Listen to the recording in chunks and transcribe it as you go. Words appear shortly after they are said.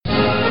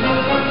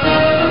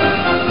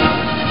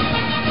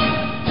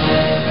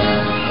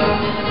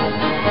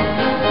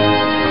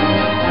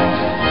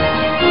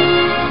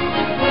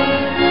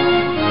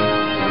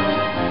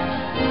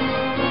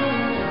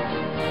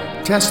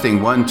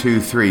Testing 1 2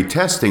 3.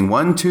 Testing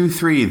 1 2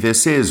 3.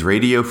 This is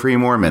Radio Free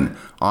Mormon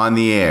on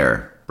the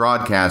air,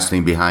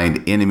 broadcasting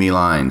behind enemy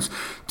lines.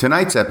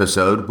 Tonight's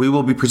episode, we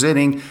will be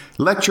presenting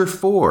Lecture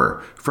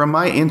 4 from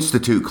my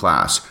Institute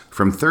class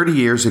from 30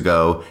 years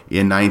ago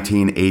in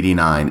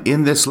 1989.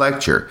 In this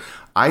lecture,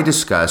 I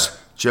discuss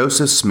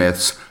Joseph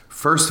Smith's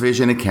first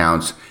vision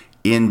accounts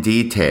in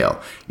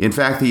detail. In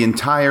fact, the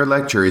entire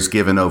lecture is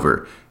given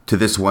over to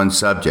this one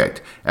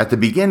subject. At the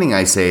beginning,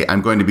 I say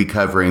I'm going to be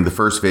covering the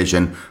first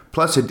vision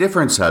plus a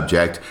different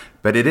subject,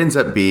 but it ends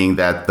up being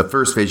that the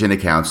first vision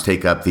accounts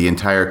take up the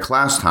entire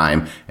class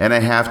time, and I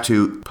have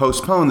to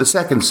postpone the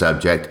second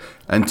subject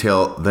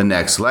until the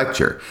next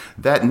lecture.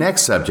 That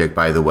next subject,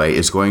 by the way,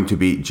 is going to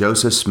be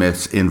Joseph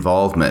Smith's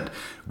involvement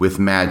with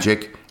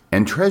magic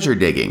and treasure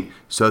digging,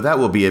 so that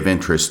will be of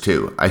interest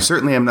too. I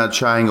certainly am not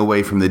shying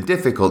away from the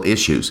difficult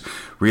issues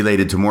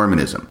related to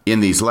Mormonism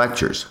in these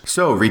lectures.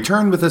 So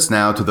return with us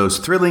now to those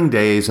thrilling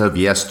days of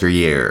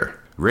yesteryear.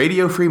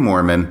 Radio Free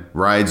Mormon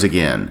rides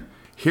again.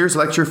 Here's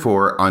Lecture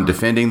 4 on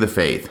defending the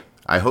faith.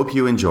 I hope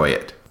you enjoy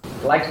it.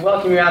 I'd like to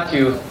welcome you out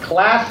to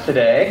class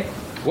today.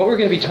 What we're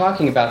going to be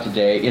talking about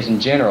today is, in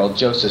general,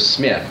 Joseph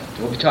Smith.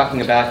 We'll be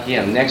talking about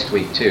him next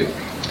week too.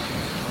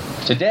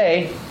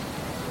 Today,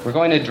 we're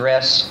going to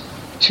address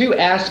two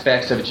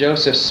aspects of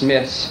Joseph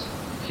Smith's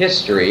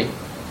history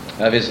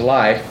of his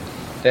life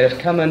that have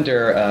come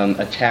under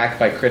attack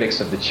by critics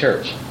of the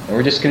church. And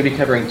we're just going to be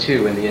covering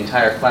two in the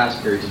entire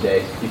class period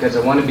today because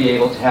I want to be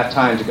able to have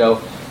time to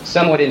go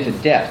somewhat into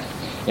depth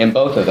in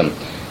both of them.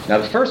 Now,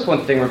 the first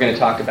one thing we're going to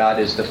talk about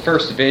is the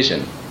first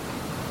vision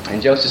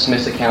and Joseph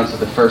Smith's accounts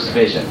of the first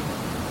vision.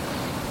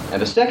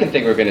 And the second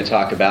thing we're going to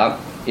talk about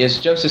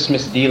is Joseph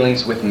Smith's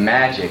dealings with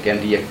magic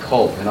and the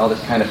occult and all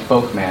this kind of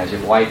folk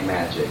magic, white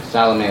magic,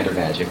 salamander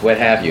magic, what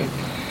have you,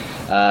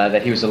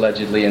 that he was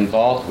allegedly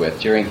involved with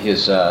during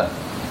his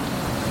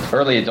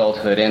early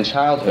adulthood and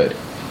childhood.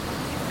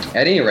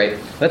 At any rate,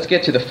 let's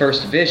get to the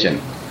first vision.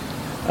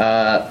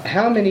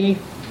 How many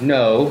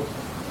know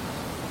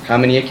how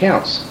many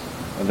accounts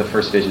of the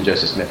first vision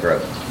Joseph Smith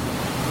wrote?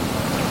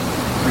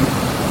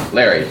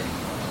 Larry?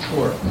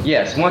 4.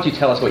 Yes, why don't you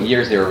tell us what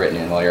years they were written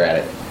in while you're at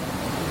it?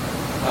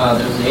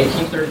 There's the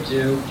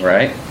 1832.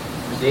 Right.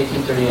 There's the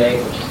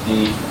 1838, which is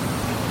the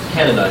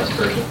canonized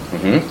version.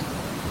 Mm-hmm.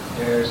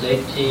 There's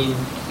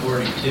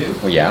 1842.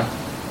 Well, yeah.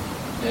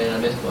 And I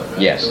missed one,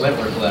 right? Yes. The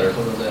Wentworth letter.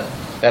 What was that?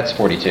 That's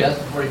 42. That's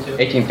the 42?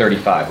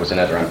 1835 was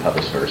another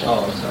unpublished version.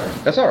 Oh, I'm sorry.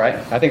 That's all right.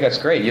 I think that's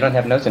great. You don't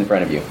have notes in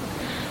front of you.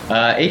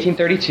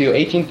 1832,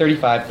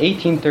 1835,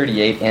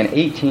 1838, and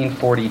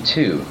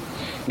 1842.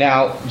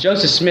 Now,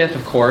 Joseph Smith,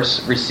 of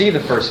course, received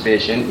the first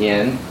vision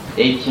in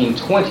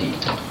 1820.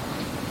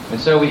 And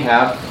so we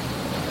have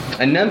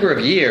a number of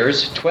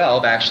years,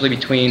 12 actually,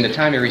 between the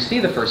time he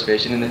received the first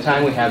vision and the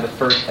time we have the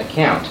first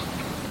account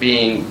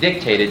being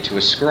dictated to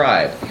a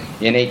scribe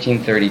in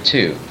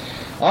 1832.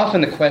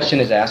 Often the question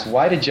is asked,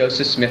 why did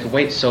Joseph Smith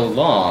wait so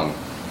long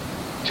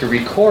to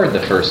record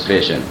the first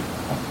vision?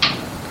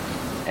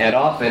 And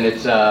often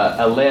it's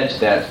alleged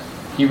that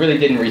he really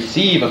didn't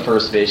receive a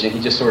first vision. He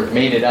just sort of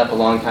made it up a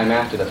long time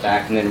after the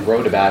fact and then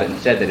wrote about it and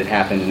said that it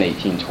happened in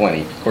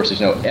 1820. Of course,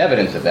 there's no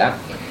evidence of that,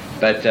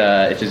 but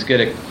it's as good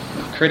a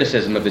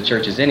criticism of the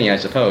church as any, I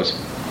suppose.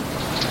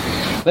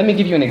 Let me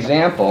give you an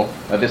example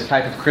of this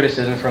type of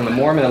criticism from the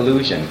Mormon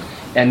Illusion,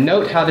 and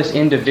note how this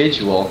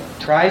individual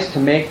tries to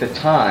make the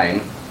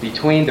time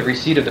between the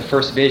receipt of the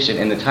first vision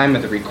and the time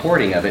of the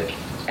recording of it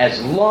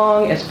as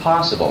long as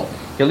possible.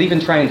 He'll even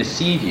try and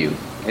deceive you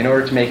in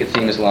order to make it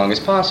seem as long as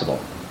possible.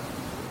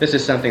 This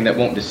is something that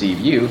won't deceive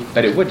you,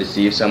 but it would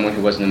deceive someone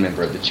who wasn't a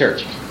member of the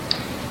church.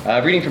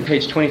 Reading from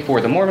page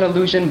 24, The Mormon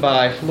Illusion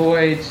by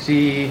Floyd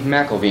C.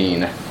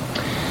 McElveen.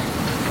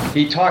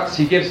 He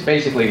gives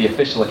basically the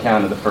official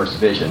account of the first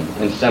vision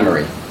in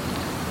summary.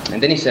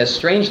 And then he says,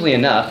 strangely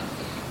enough,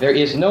 there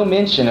is no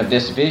mention of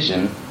this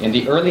vision in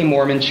the early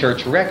Mormon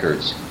church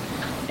records,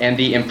 and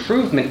the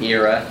Improvement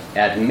era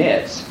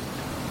admits,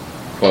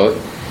 quote,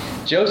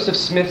 Joseph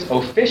Smith's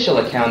official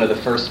account of the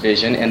first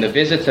vision and the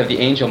visits of the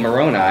angel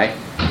Moroni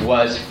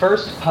was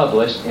first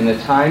published in the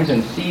Times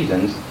and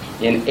Seasons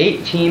in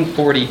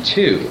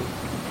 1842.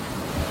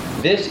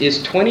 This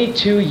is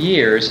 22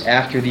 years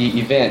after the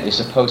event is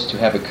supposed to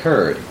have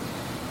occurred.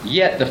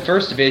 Yet the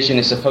first vision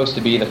is supposed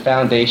to be the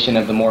foundation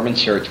of the Mormon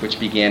church, which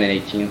began in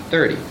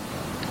 1830.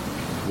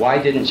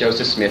 Why didn't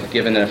Joseph Smith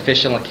give an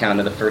official account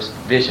of the first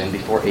vision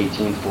before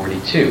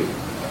 1842?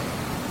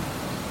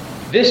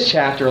 This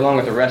chapter, along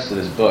with the rest of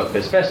this book,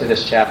 but especially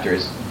this chapter,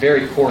 is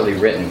very poorly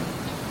written,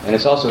 and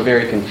it's also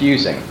very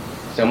confusing.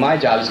 So my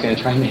job is going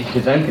to try and make it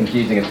as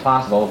unconfusing as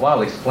possible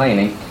while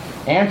explaining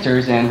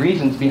answers and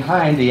reasons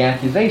behind the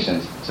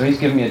accusations. So he's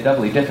given me a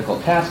doubly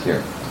difficult task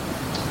here.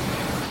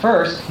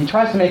 First, he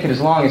tries to make it as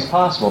long as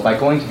possible by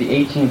going to the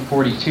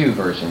 1842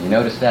 version. You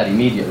notice that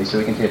immediately, so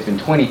we can see it's been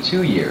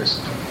 22 years.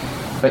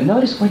 But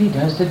notice what he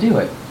does to do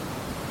it.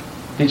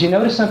 Did you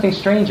notice something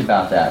strange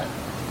about that?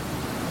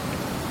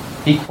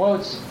 He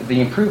quotes the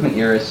Improvement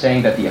era as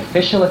saying that the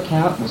official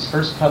account was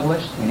first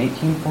published in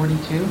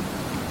 1842.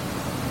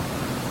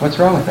 What's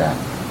wrong with that?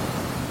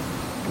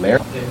 Larry?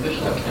 The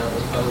official account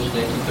was published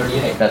in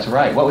 1838. That's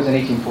right. What was in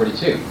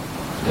 1842?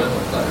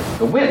 Wentworth letter.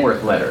 The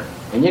Wentworth letter.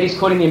 And yet he's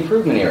quoting the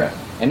Improvement era.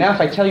 And now if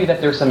I tell you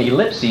that there's some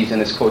ellipses in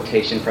this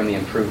quotation from the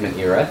Improvement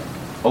era,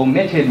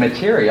 omitted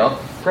material,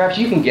 perhaps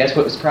you can guess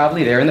what was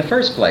probably there in the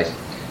first place.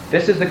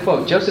 This is the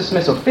quote. Joseph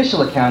Smith's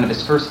official account of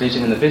his first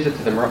vision and the visit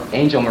to the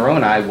angel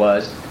Moroni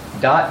was ...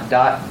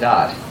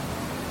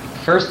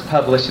 First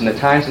published in the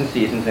Times and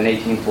Seasons in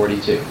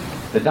 1842.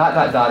 The ...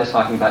 is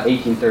talking about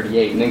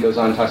 1838 and then goes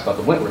on and talks about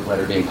the Wentworth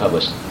letter being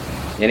published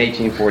in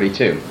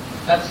 1842.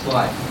 That's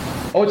sly.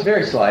 Oh, it's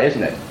very sly,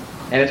 isn't it?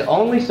 And it's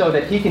only so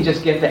that he can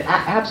just get the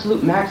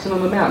absolute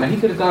maximum amount. Now, he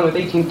could have gone with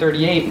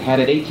 1838 and had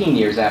it 18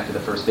 years after the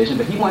first vision,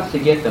 but he wants to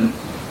get them,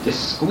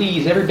 just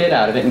squeeze every bit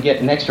out of it and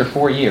get an extra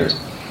 4 years.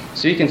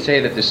 So you can say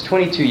that this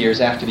 22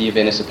 years after the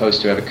event is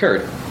supposed to have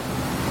occurred.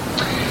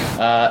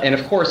 And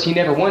of course, he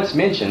never once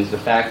mentions the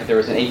fact that there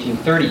was an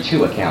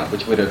 1832 account,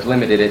 which would have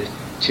limited it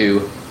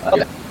to...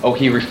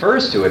 he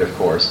refers to it, of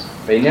course,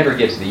 but he never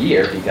gives the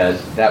year,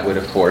 because that would,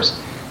 of course,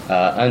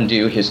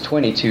 undo his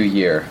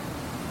 22-year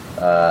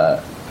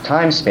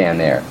time span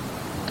there.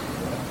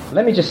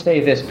 Let me just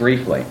say this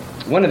briefly.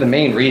 One of the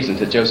main reasons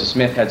that Joseph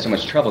Smith had so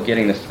much trouble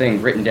getting this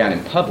thing written down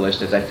and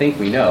published, as I think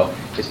we know,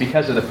 is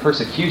because of the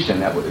persecution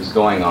that was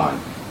going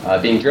on.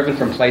 Being driven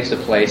from place to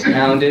place,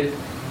 hounded,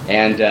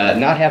 and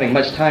not having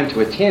much time to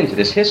attend to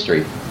this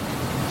history.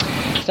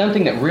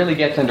 Something that really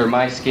gets under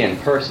my skin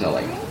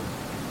personally.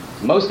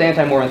 Most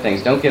anti-Mormon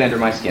things don't get under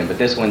my skin, but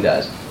this one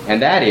does. And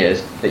that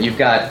is that you've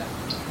got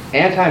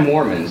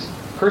anti-Mormons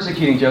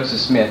persecuting Joseph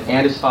Smith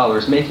and his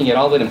followers, making it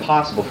all but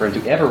impossible for him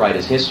to ever write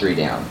his history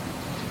down.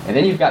 And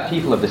then you've got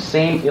people of the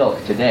same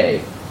ilk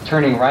today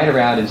turning right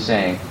around and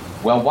saying,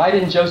 well, why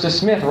didn't Joseph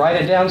Smith write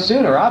it down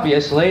sooner?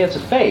 Obviously, it's a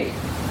fake.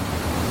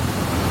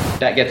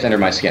 That gets under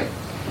my skin.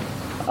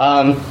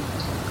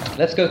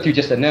 Let's go through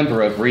just a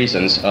number of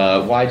reasons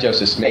why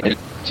Joseph Smith,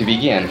 to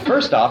begin.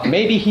 First off,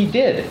 maybe he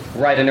did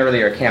write an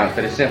earlier account,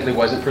 but it simply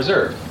wasn't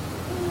preserved.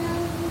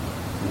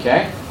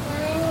 Okay?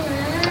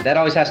 That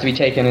always has to be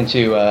taken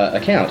into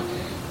account.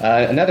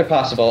 Another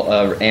possible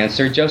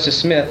answer, Joseph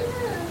Smith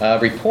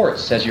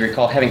reports, as you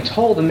recall, having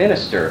told the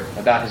minister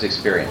about his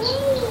experience.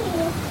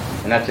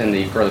 And that's in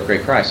the Pearl of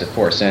Great Price, of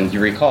course. And you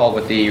recall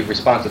what the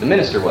response of the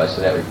minister was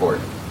to that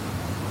report.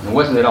 And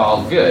wasn't it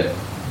all good?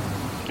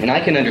 And I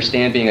can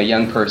understand being a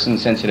young person,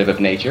 sensitive of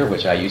nature,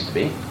 which I used to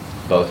be,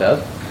 both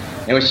of,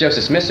 and which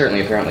Joseph Smith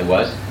certainly apparently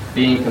was,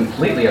 being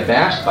completely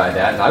abashed by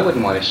that, and I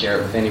wouldn't want to share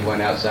it with anyone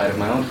outside of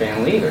my own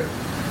family either.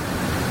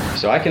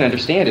 So I can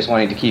understand his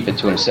wanting to keep it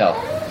to himself.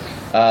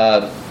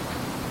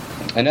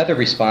 Another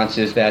response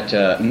is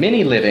that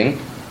many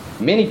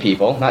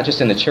people, not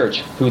just in the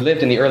church, who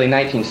lived in the early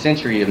 19th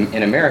century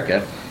in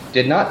America,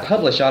 did not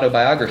publish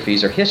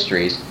autobiographies or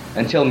histories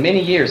until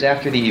many years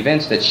after the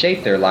events that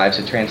shaped their lives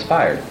had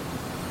transpired.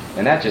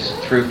 And that's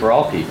just true for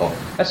all people.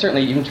 That's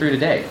certainly even true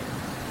today.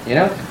 You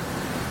know?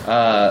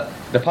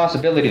 The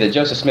possibility that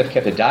Joseph Smith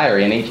kept a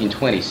diary in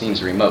 1820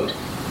 seems remote.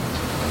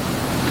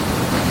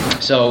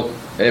 So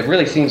it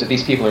really seems that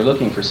these people are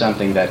looking for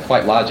something that,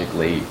 quite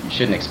logically, you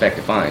shouldn't expect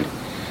to find.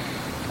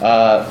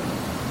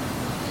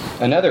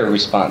 Another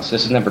response,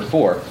 this is number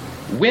 4.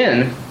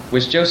 When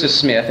was Joseph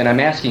Smith, and I'm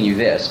asking you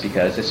this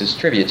because this is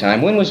trivia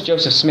time, when was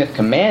Joseph Smith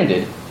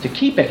commanded to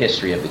keep a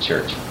history of the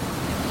church?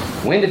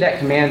 When did that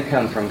command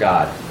come from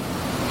God?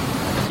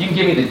 You can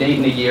give me the date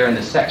and the year and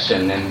the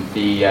section and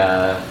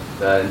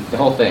the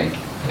whole thing.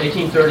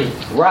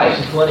 1830. Right.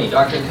 Section 20,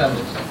 Doctrine and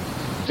Covenants.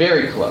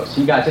 Very close.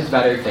 You got just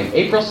about everything.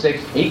 April 6,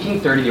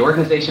 1830, the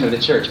organization of the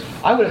church.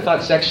 I would have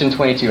thought section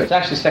 22. It's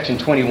actually section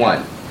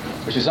 21,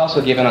 which was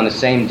also given on the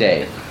same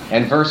day.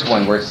 And verse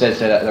 1, where it says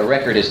that the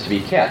record is to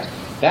be kept.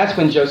 That's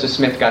when Joseph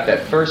Smith got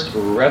that first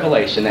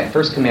revelation, that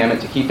first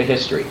commandment to keep a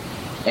history.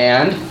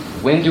 And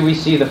when do we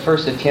see the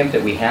first attempt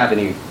that we have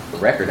any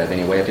record of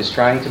anyway of his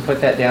trying to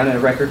put that down in a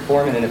record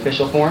form, in an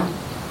official form?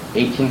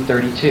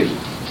 1832.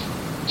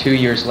 2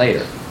 years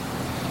later.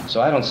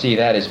 So I don't see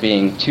that as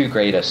being too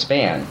great a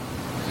span.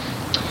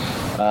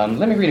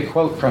 Let me read a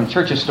quote from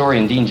church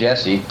historian Dean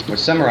Jesse, which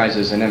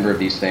summarizes a number of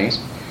these things.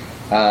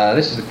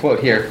 This is the quote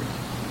here,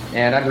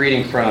 and I'm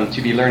reading from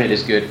To Be Learned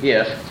is Good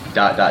If... ...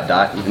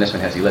 Even this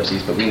one has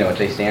ellipses, but we know what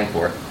they stand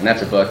for. And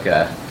that's a book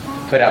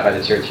put out by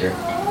the church here.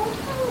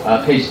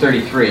 Page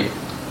 33.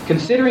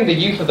 Considering the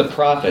youth of the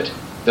prophet,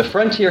 the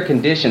frontier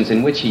conditions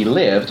in which he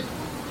lived,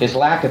 his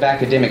lack of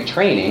academic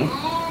training,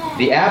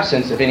 the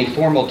absence of any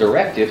formal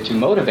directive to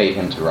motivate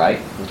him to write,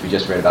 which we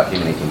just read about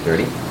him in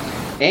 1830,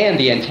 and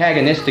the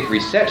antagonistic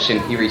reception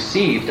he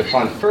received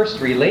upon first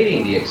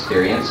relating the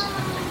experience,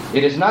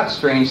 it is not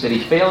strange that he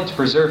failed to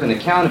preserve an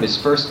account of his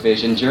first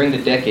vision during the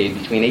decade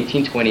between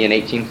 1820 and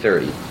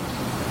 1830.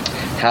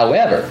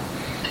 However,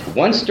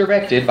 once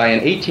directed by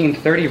an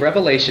 1830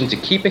 revelation to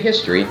keep a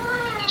history,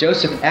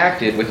 Joseph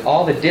acted with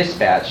all the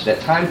dispatch that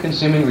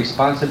time-consuming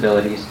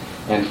responsibilities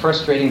and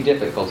frustrating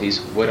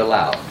difficulties would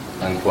allow,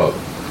 unquote.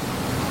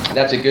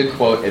 That's a good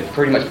quote. It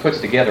pretty much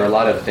puts together a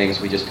lot of the things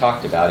we just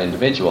talked about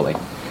individually.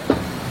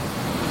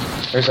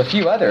 There's a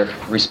few other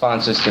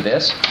responses to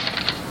this,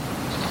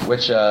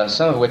 which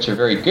some of which are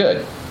very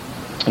good.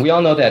 We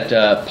all know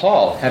that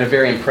Paul had a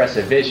very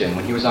impressive vision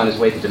when he was on his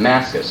way to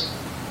Damascus,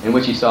 in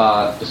which he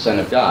saw the Son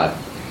of God.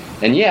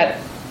 And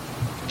yet,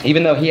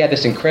 even though he had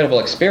this incredible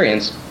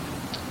experience,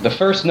 the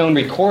first known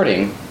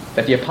recording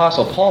that the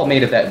Apostle Paul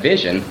made of that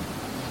vision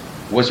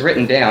was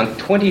written down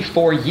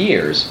 24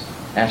 years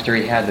after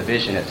he had the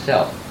vision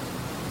itself.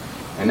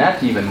 And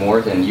that's even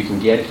more than you can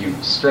get if you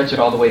stretch it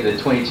all the way to the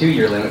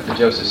 22-year limit for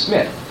Joseph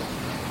Smith.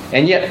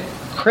 And yet,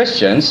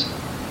 Christians,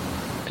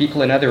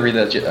 people in other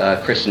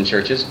Christian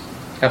churches,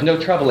 have no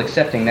trouble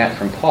accepting that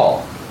from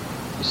Paul,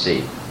 you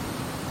see.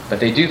 But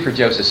they do for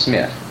Joseph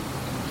Smith.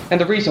 And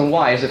the reason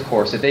why is, of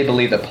course, that they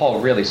believe that Paul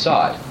really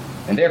saw it,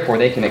 and therefore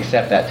they can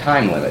accept that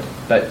time limit.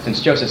 But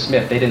since Joseph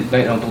Smith, they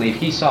don't believe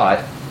he saw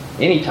it,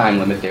 any time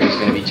limit there is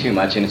going to be too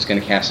much, and it's going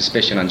to cast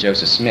suspicion on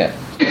Joseph Smith.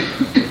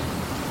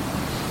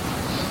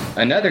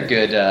 Another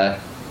good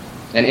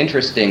and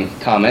interesting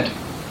comment,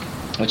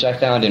 which I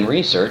found in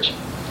research,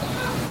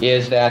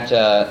 is that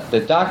the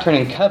Doctrine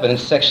and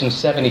Covenants, section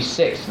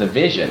 76, the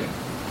vision,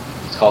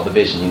 it's called the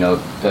vision,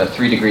 the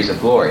 3 degrees of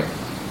glory,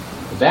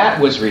 that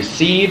was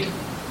received,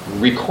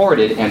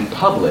 recorded, and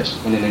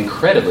published in an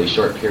incredibly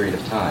short period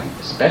of time,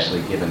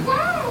 especially given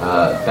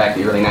back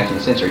the early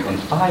 19th century. In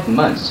 5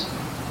 months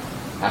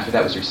after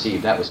that was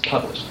received, that was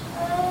published.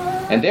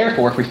 And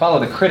therefore, if we follow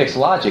the critics'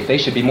 logic, they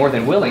should be more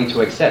than willing to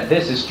accept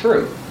this is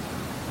true,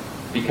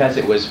 because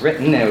it was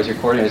written and it was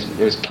recorded and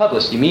it was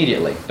published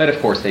immediately. But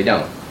of course they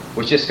don't,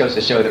 which just goes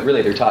to show that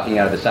really they're talking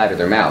out of the side of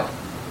their mouth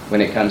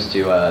when it comes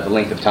to the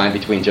length of time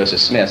between Joseph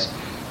Smith's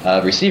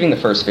receiving the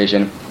first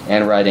vision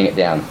and writing it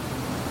down.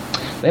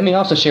 Let me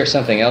also share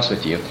something else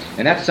with you,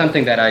 and that's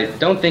something that I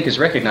don't think is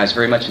recognized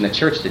very much in the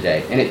church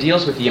today, and it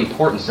deals with the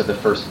importance of the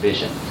first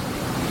vision.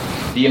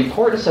 The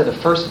importance of the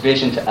first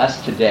vision to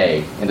us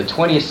today in the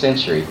 20th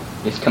century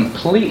is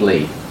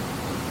completely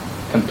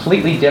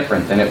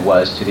different than it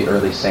was to the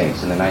early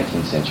saints in the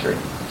 19th century.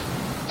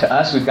 To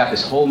us, we've got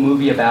this whole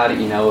movie about it,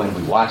 and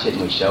we watch it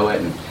and we show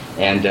it,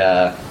 and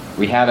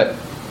we have it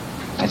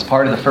as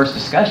part of the first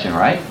discussion,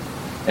 right?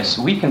 As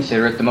we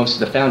consider it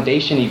the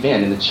foundation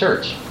event in the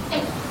church.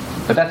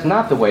 But that's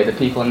not the way the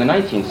people in the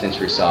 19th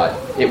century saw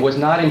it. It was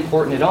not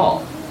important at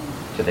all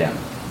to them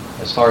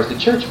as far as the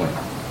church went.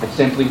 It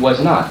simply was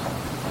not.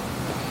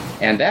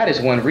 And that is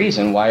one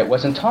reason why it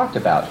wasn't talked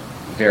about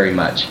very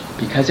much,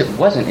 because it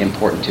wasn't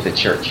important to the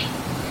church.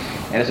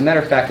 And as a matter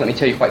of fact, let me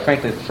tell you quite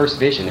frankly, the first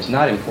vision is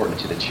not important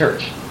to the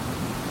church.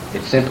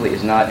 It simply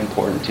is not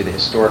important to the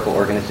historical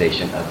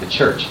organization of the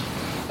church.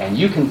 And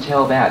you can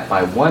tell that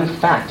by one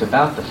fact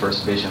about the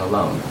first vision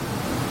alone.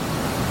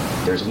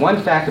 There's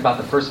one fact about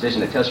the first vision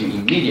that tells you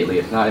immediately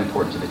it's not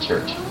important to the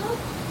church.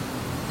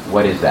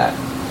 What is that?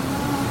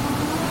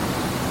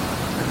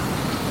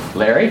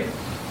 Larry?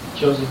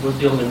 Joseph was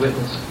the only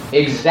witness.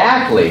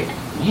 Exactly.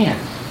 Man,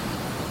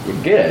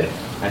 you're good.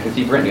 I can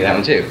see Brent knew that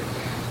one too.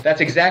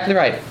 That's exactly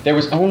right. There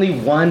was only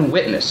one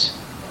witness.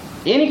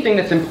 Anything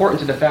that's important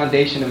to the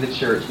foundation of the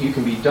church, you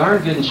can be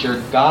darn good and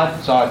sure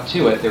God saw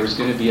to it there was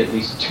going to be at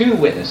least 2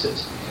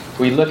 witnesses. If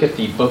we look at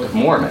the Book of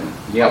Mormon,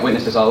 you got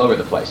witnesses all over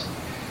the place.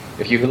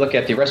 If you look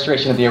at the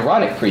restoration of the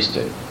Aaronic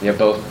priesthood, you have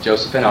both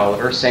Joseph and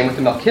Oliver, same with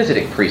the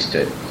Melchizedek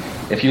priesthood.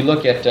 If you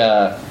look at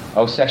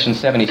section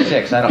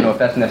 76, I don't know if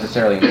that's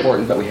necessarily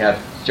important, but we have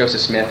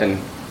Joseph Smith and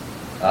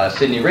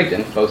Sidney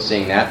Rigdon both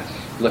seeing that.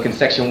 Look in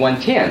section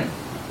 110,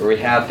 where we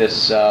have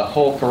this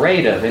whole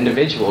parade of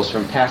individuals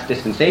from past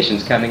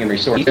dispensations coming and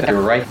restoring.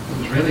 Right? It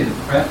was really the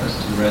preface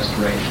to the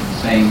restoration,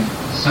 saying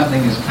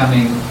something is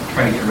coming,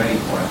 try to get ready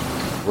for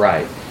it.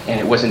 Right. And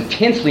it was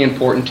intensely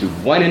important to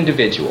one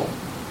individual,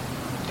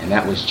 and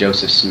that was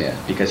Joseph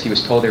Smith, because he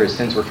was told that his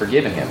sins were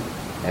forgiven him.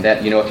 And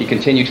that, if he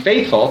continued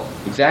faithful,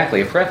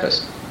 exactly, a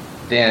preface,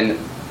 then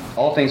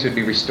all things would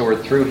be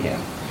restored through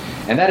him.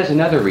 And that is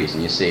another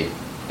reason, you see,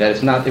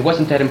 that it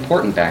wasn't that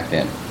important back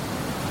then.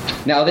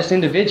 Now, this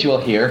individual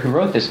here who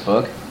wrote this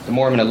book, The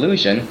Mormon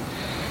Illusion,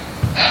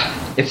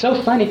 it's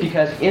so funny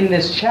because in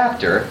this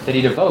chapter that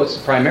he devotes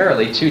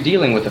primarily to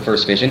dealing with the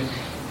first vision,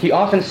 he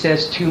often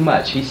says too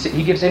much.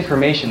 He gives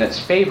information that's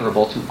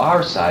favorable to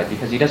our side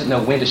because he doesn't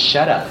know when to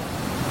shut up.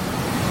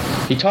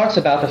 He talks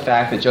about the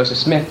fact that Joseph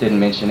Smith didn't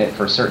mention it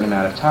for a certain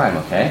amount of time,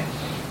 okay?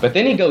 But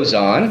then he goes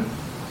on,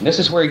 and this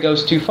is where he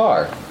goes too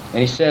far. And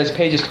he says,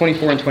 pages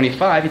 24 and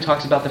 25, he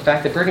talks about the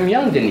fact that Brigham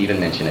Young didn't even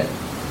mention it.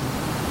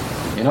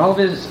 In all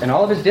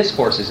of his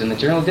discourses, in the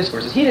Journal of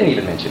Discourses, he didn't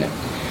even mention it.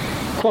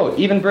 Quote,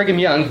 even Brigham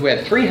Young, who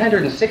had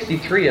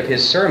 363 of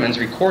his sermons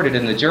recorded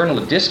in the Journal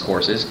of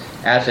Discourses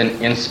as an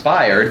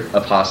inspired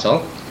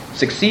apostle,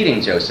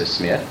 succeeding Joseph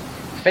Smith,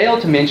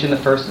 failed to mention the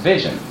first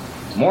vision.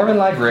 Mormon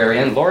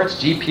librarian Lawrence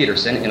G.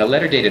 Peterson, in a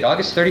letter dated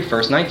August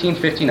 31st,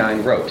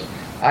 1959, wrote,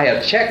 I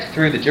have checked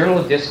through the Journal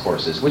of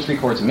Discourses, which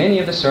records many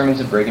of the sermons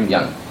of Brigham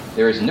Young.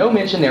 There is no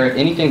mention there of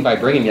anything by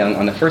Brigham Young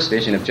on the first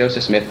vision of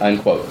Joseph Smith,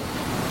 unquote.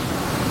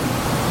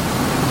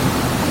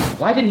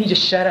 Why didn't he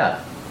just shut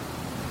up?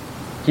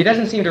 He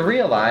doesn't seem to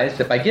realize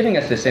that by giving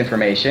us this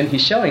information,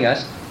 he's showing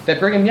us that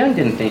Brigham Young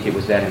didn't think it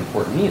was that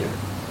important either.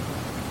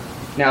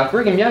 Now, if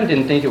Brigham Young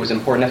didn't think it was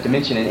important enough to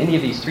mention in any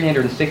of these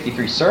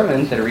 363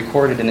 sermons that are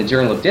recorded in the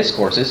Journal of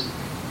Discourses,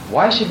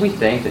 why should we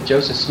think that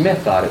Joseph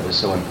Smith thought it was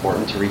so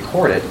important to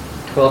record it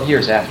 12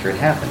 years after it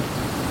happened?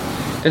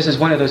 This is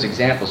one of those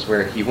examples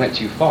where he went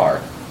too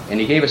far, and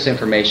he gave us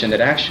information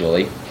that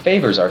actually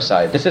favors our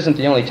side. This isn't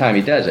the only time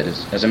he does it,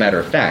 as a matter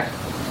of fact.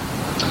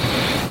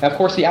 Now, of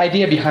course, the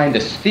idea behind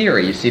this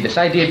theory, you see, this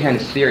idea behind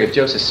this theory of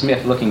Joseph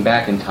Smith looking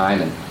back in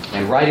time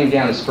and writing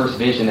down his first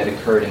vision that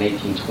occurred in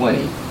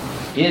 1820,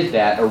 is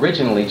that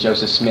originally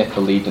Joseph Smith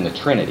believed in the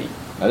Trinity.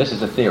 Now, this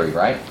is a theory,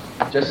 right?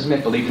 Joseph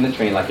Smith believed in the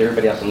Trinity like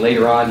everybody else, and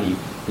later on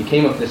he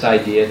came up with this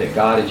idea that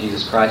God and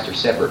Jesus Christ are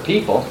separate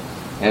people,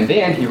 and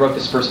then he wrote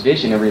this first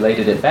vision and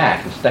related it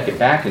back and stuck it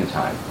back in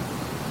time.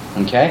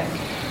 Okay?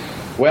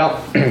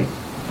 Well,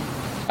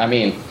 I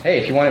mean, hey,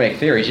 if you want to make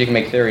theories, you can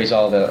make theories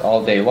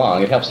all day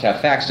long. It helps to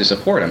have facts to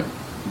support them,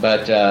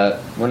 but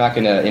we're not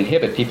going to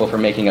inhibit people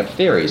from making up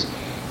theories.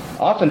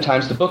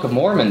 Oftentimes, the Book of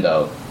Mormon,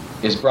 though,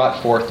 is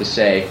brought forth to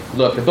say,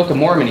 look, the Book of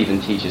Mormon even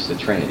teaches the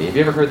Trinity. Have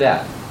you ever heard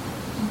that?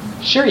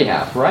 Sure you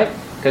have, right?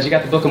 Because you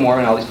got the Book of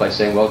Mormon, all these places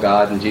saying, well,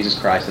 God and Jesus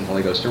Christ and the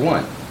Holy Ghost are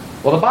one.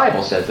 Well, the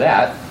Bible says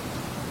that.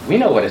 We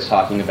know what it's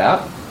talking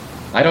about.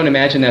 I don't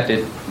imagine that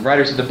the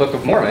writers of the Book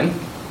of Mormon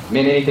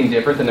mean anything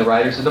different than the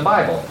writers of the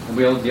Bible.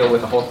 We'll deal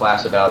with a whole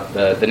class about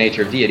the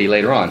nature of deity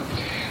later on.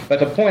 But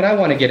the point I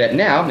want to get at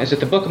now is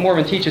that the Book of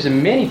Mormon teaches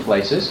in many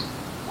places,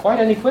 quite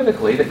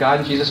unequivocally, that God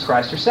and Jesus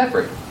Christ are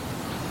separate.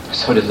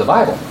 So does the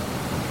Bible.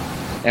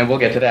 And we'll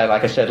get to that,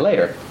 like I said,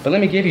 later. But let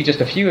me give you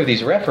just a few of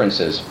these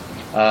references.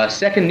 2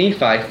 Nephi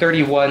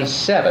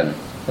 31:7.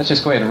 Let's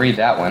just go ahead and read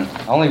that one.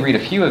 I'll only read a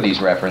few of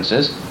these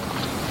references,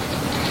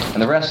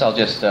 and the rest I'll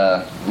just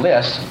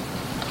list.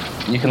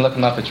 You can look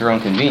them up at your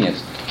own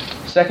convenience.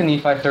 2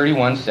 Nephi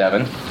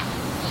 31:7,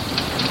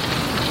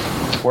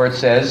 where it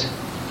says,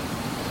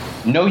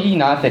 Know ye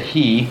not that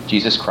he,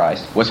 Jesus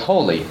Christ, was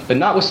holy, but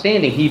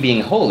notwithstanding he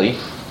being holy,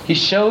 he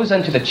shows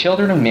unto the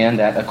children of men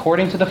that,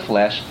 according to the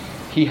flesh,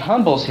 he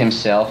humbles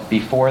himself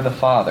before the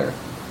Father,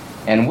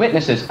 and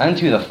witnesses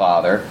unto the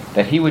Father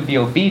that he would be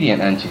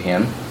obedient unto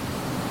him,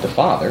 the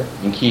Father,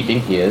 in keeping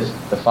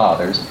the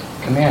Father's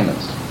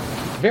commandments.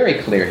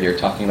 Very clear here,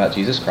 talking about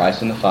Jesus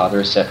Christ and the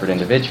Father as separate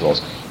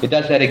individuals. It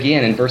does that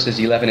again in verses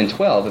 11 and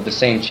 12 of the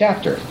same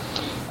chapter.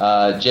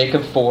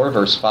 Jacob 4,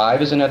 verse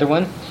 5 is another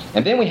one.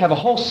 And then we have a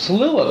whole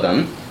slew of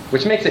them,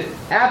 which makes it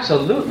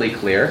absolutely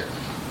clear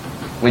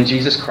when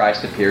Jesus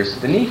Christ appears to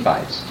the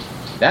Nephites.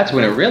 That's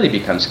when it really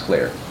becomes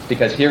clear,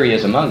 because here he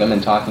is among them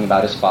and talking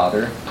about his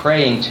Father,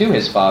 praying to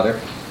his Father,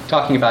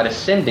 talking about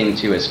ascending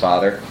to his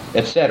Father,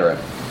 etc.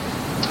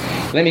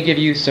 Let me give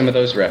you some of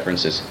those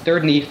references.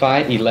 3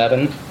 Nephi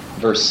 11,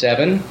 verse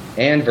 7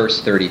 and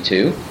verse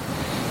 32.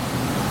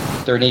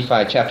 3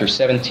 Nephi chapter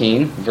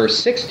 17, verse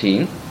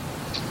 16.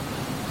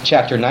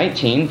 Chapter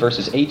 19,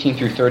 verses 18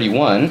 through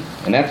 31,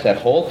 and that's that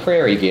whole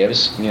prayer he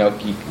gives.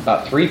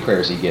 About 3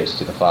 prayers he gives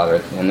to the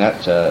Father in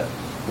that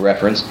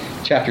reference.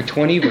 Chapter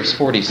 20, verse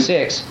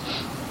 46.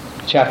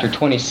 Chapter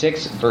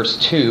 26, verse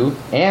 2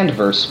 and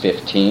verse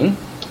 15.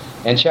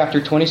 And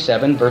chapter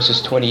 27,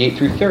 verses 28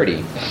 through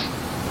 30.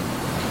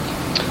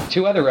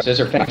 2 other references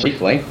are found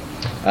briefly.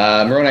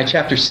 Moroni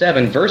chapter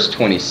 7, verse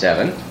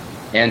 27,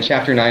 and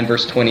chapter 9,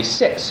 verse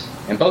 26.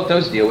 And both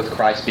those deal with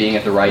Christ being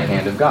at the right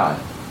hand of God,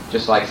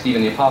 just like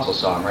Stephen the Apostle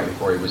saw him right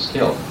before he was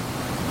killed.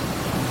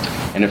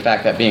 And in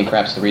fact, that being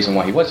perhaps the reason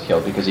why he was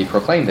killed, because he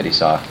proclaimed that he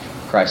saw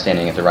Christ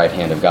standing at the right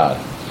hand of God.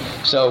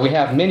 So we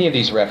have many of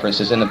these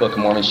references in the Book of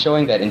Mormon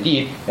showing that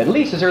indeed, at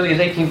least as early as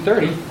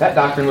 1830, that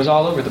doctrine was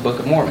all over the Book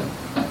of Mormon.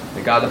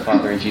 That God the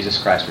Father and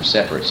Jesus Christ were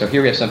separate. So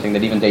here we have something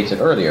that even dates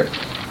it earlier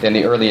than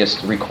the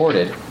earliest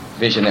recorded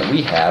vision that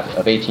we have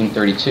of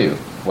 1832.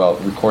 Well,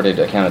 recorded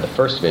account of the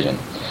first vision.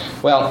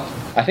 Well,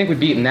 I think we've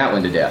beaten that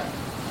one to death.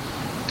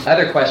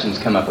 Other questions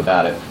come up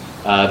about it.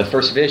 The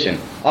first vision.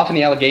 Often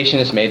the allegation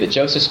is made that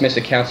Joseph Smith's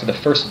accounts of the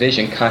first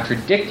vision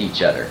contradict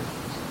each other.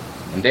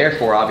 And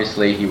therefore,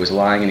 obviously, he was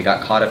lying and he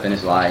got caught up in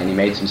his lie and he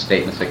made some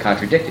statements that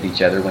contradicted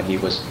each other when he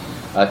was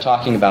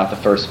talking about the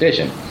first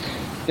vision.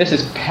 This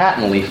is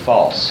patently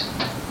false.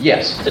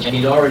 Yes? And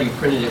he'd already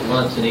printed it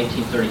once in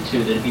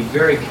 1832, that he'd be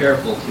very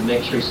careful to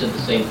make sure he said the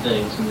same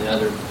things in the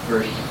other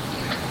version.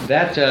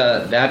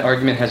 That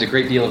argument has a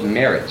great deal of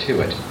merit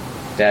to it.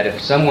 That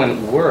if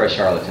someone were a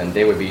charlatan,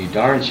 they would be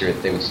darn sure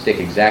that they would stick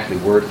exactly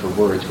word for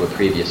word to a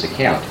previous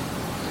account.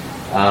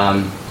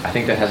 I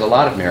think that has a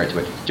lot of merit to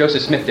it.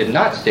 Joseph Smith did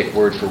not stick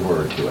word for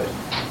word to it.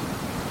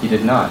 He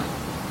did not.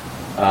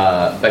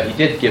 But he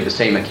did give the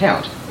same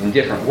account in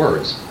different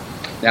words.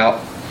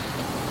 Now,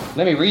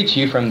 let me read to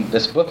you from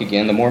this book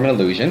again, The Mormon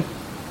Illusion.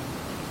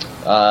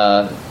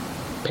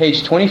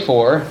 Page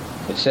 24,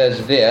 it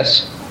says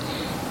this: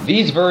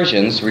 These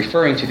versions,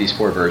 referring to these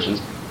 4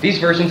 versions, these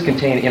versions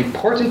contain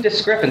important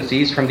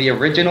discrepancies from the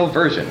original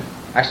version.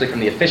 Actually, from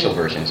the official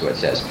version, so it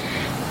says.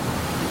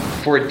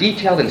 For a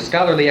detailed and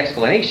scholarly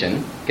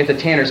explanation, get the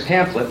Tanner's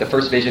pamphlet, The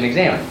First Vision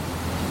Examined.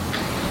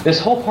 This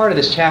whole part of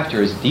this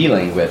chapter is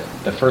dealing with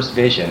the first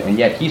vision, and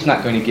yet he's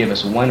not going to give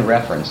us one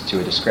reference to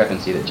a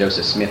discrepancy that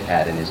Joseph Smith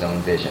had in his own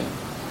vision.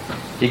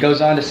 He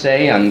goes on to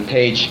say on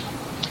page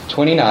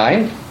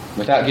 29,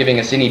 without giving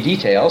us any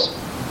details,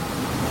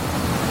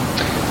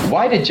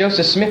 why did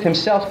Joseph Smith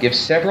himself give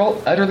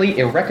several utterly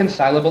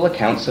irreconcilable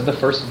accounts of the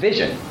first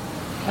vision?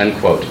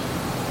 Unquote.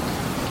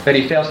 But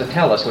he fails to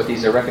tell us what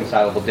these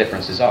irreconcilable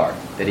differences are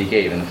that he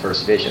gave in the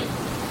first vision.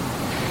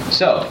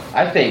 So,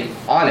 I think,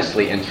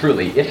 honestly and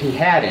truly,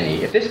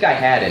 if this guy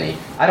had any,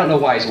 I don't know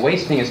why he's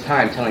wasting his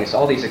time telling us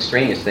all these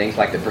extraneous things,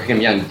 like that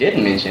Brigham Young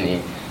didn't mention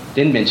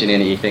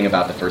anything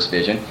about the first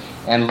vision,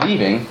 and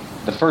leaving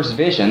the first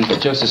vision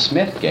that Joseph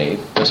Smith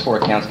gave, those 4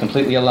 accounts,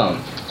 completely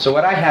alone. So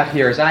what I have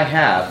here is I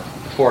have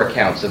 4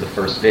 accounts of the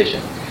first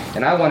vision.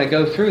 And I want to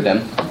go through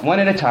them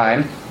one at a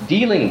time,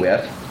 dealing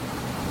with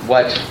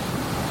what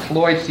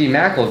Floyd C.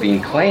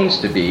 McElveen claims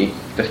to be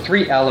the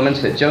 3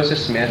 elements that Joseph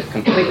Smith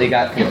completely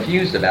got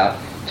confused about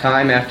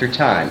time after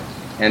time.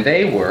 And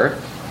they were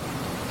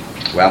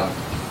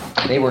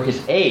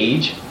his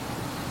age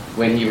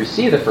when he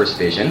received the first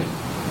vision,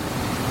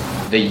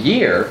 the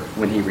year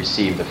when he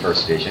received the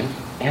first vision,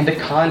 and the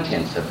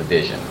contents of the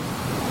vision.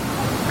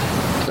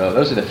 So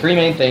those are the 3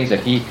 main things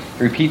that he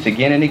repeats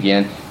again and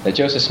again that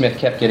Joseph Smith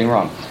kept getting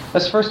wrong.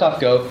 Let's first off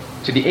go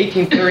to the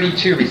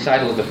 1832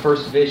 recital of the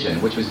first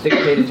vision, which was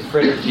dictated to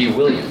Frederick G.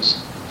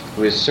 Williams,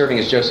 who is serving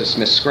as Joseph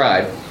Smith's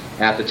scribe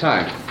at the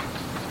time.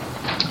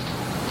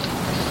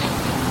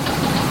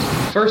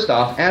 First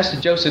off, as to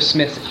Joseph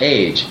Smith's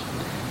age,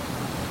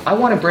 I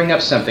want to bring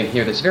up something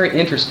here that's very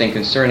interesting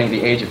concerning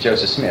the age of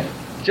Joseph Smith.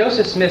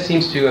 Joseph Smith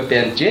seems to have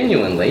been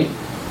genuinely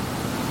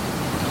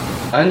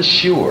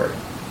unsure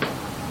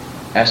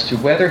as to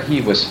whether he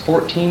was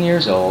 14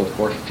 years old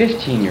or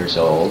 15 years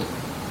old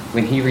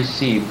when he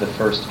received the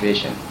first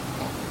vision.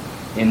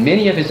 In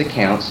many of his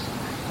accounts,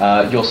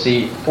 you'll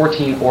see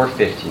 14 or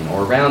 15,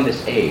 or around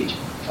this age.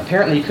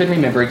 Apparently he couldn't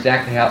remember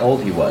exactly how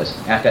old he was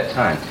at that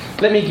time.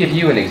 Let me give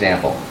you an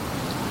example.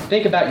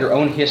 Think about your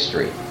own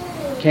history.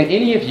 Can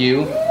any of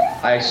you,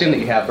 I assume that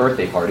you have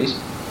birthday parties,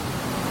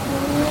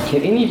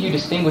 can any of you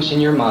distinguish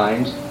in your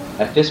mind,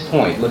 at this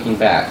point, looking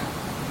back,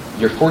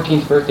 your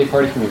 14th birthday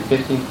party from your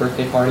 15th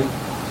birthday party?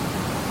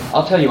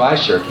 I'll tell you I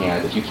sure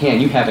can. If you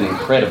can, you have an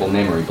incredible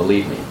memory,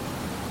 believe me.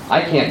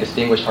 I can't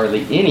distinguish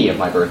hardly any of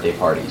my birthday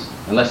parties,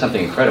 unless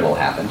something incredible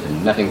happened,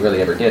 and nothing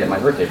really ever did at my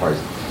birthday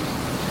parties.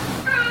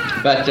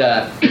 But,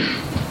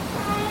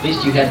 At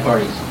least you had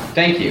parties.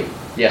 Thank you.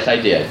 Yes, I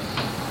did.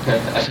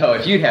 So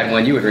if you'd had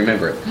one, you would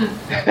remember it.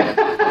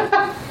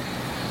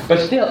 But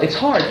still, it's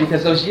hard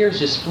because those years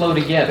just flow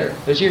together.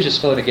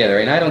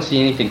 And I don't see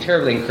anything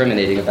terribly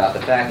incriminating about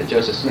the fact that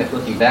Joseph Smith,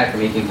 looking back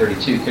from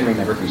 1832, couldn't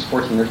remember if he was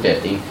 14 or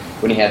 15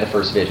 when he had the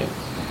first vision.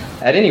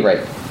 At any rate,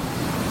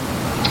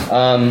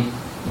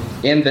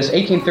 in this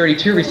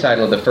 1832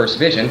 recital of the first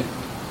vision,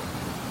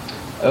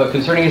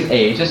 concerning his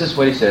age, this is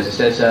what he says. He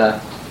says,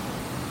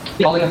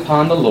 calling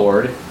upon the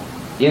Lord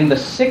in the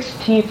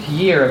 16th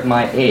year of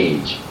my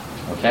age.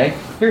 Okay?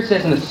 Here it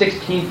says in the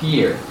 16th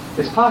year.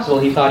 It's possible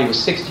he thought he was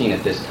 16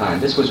 at this time.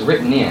 This was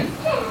written in.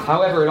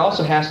 However, it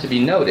also has to be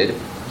noted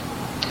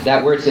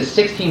that where it says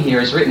 16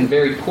 here is written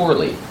very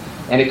poorly,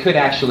 and it could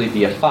actually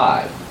be a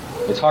 5.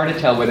 It's hard to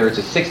tell whether it's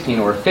a 16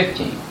 or a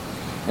 15.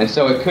 And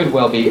so it could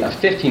well be a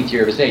 15th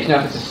year of his age.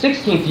 Now, if it's a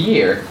 16th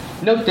year,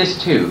 note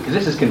this too, because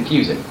this is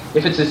confusing.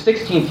 If it's a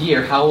 16th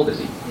year, how old is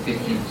he?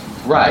 15.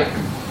 Right.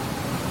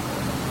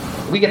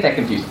 We get that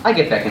confused. I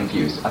get that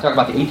confused. I talk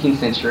about the 18th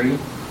century.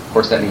 Of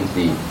course, that means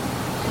the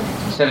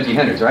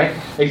 1700s, right?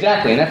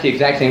 Exactly, and that's the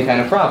exact same kind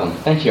of problem.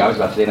 Thank you, I was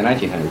about to say the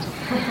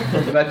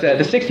 1900s. But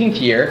the 16th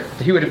year,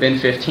 he would have been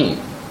 15.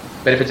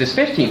 But if it's his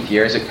 15th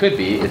year, as it could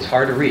be, it's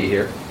hard to read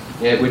here,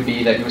 it would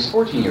be that he was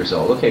 14 years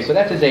old. Okay, so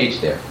that's his age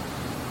there.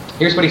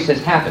 Here's what he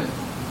says happened.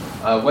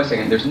 One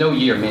second, there's no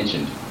year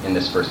mentioned in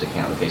this first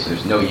account. Okay, so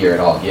there's no year at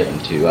all given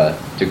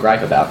to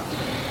gripe about.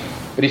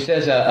 But he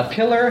says, a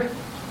pillar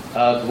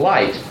of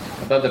light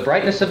above the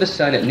brightness of the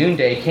sun at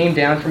noonday came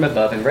down from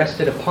above and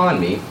rested upon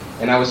me,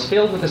 and I was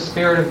filled with the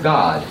Spirit of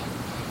God.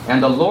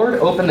 And the Lord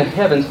opened the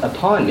heavens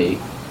upon me,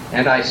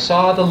 and I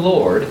saw the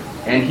Lord,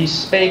 and he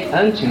spake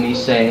unto me,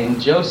 saying,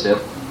 Joseph,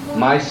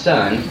 my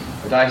son,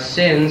 thy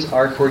sins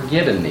are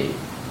forgiven thee.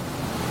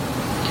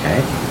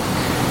 Okay.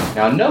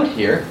 Now note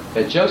here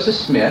that Joseph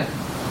Smith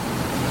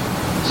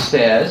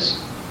says,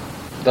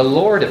 the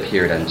Lord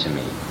appeared unto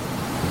me.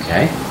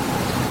 Okay.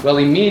 Well,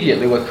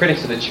 immediately what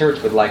critics of the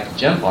church would like to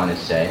jump on is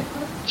say,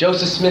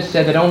 Joseph Smith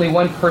said that only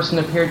one person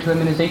appeared to him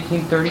in his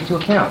 1832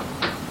 account.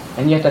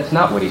 And yet that's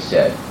not what he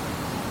said.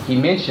 He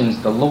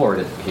mentions the Lord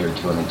appeared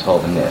to him and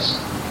told him this.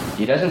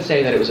 He doesn't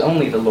say that it was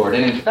only the Lord.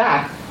 And in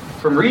fact,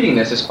 from reading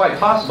this, it's quite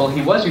possible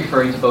he was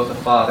referring to both the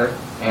Father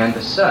and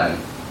the Son,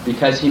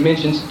 because he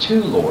mentions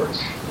 2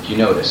 Lords, if you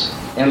notice.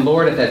 And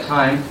Lord at that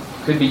time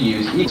could be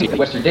used, even in the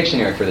Western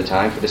Dictionary for the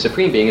time, for the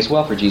Supreme Being as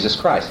well for Jesus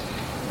Christ.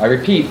 I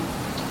repeat,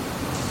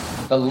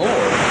 the Lord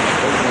opened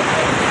the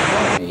heavens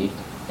upon me,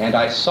 and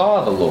I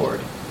saw the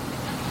Lord.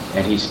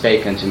 And he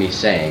spake unto me,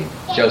 saying,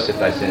 Joseph,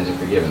 thy sins are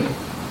forgiven thee.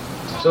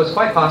 So it's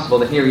quite possible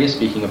that here he is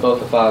speaking of both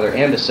the Father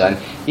and the Son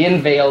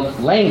in veiled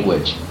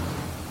language.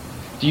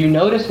 Do you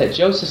notice that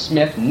Joseph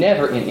Smith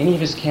never in any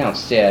of his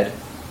accounts said,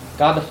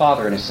 God the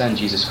Father and his Son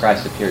Jesus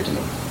Christ appeared to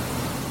me?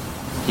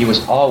 He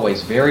was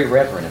always very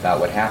reverent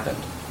about what happened.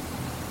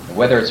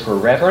 Whether it's for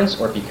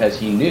reverence or because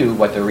he knew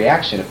what the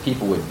reaction of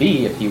people would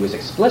be if he was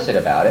explicit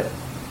about it,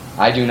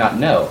 I do not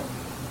know.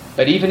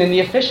 But even in the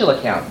official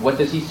account, what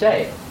does he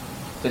say?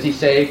 Does he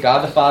say,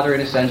 God the Father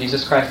and his Son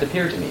Jesus Christ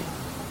appeared to me?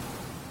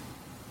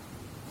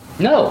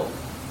 No.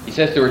 He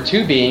says there were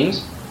two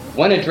beings.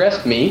 One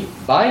addressed me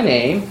by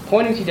name,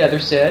 pointing to the other,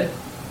 said,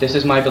 this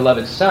is my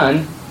beloved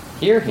Son,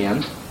 hear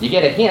him. You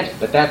get a hint,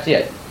 but that's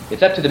it.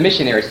 It's up to the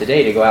missionaries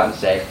today to go out and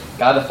say,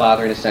 God the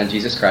Father and his Son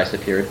Jesus Christ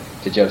appeared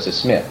to Joseph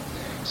Smith.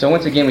 So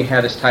once again, we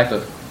have this type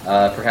of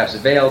perhaps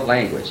veiled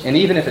language. And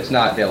even if it's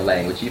not veiled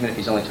language, even if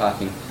he's only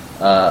talking,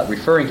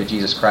 referring to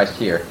Jesus Christ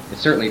here, it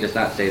certainly does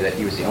not say that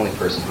he was the only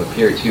person who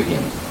appeared to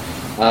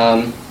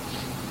him.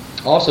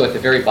 Also, at the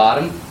very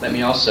bottom, let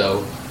me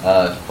also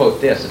quote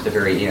this at the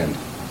very end.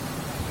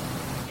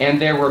 And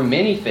there were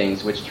many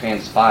things which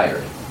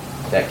transpired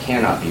that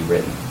cannot be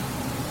written.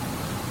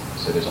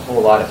 So there's a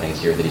whole lot of things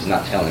here that he's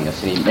not telling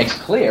us, and he makes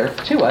clear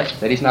to us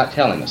that he's not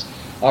telling us.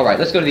 All right,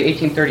 let's go to the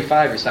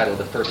 1835 recital of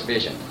the first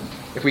vision.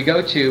 If we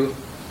go to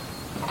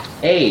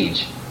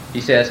age, he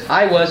says,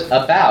 I was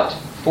about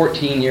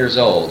 14 years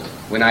old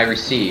when I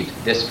received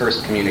this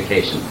first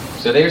communication.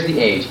 So there's the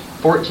age,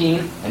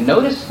 14, and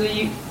notice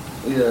the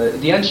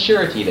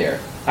unsurety there.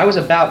 I was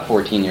about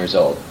 14 years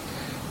old.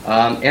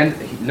 And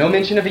no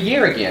mention of a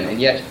year again,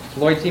 and yet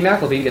Floyd C.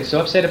 McElveen gets so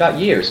upset about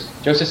years.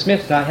 Joseph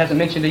Smith hasn't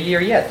mentioned a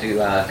year yet to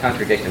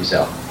contradict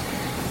himself.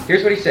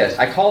 Here's what he says.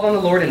 I called on the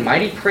Lord in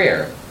mighty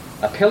prayer.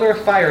 A pillar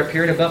of fire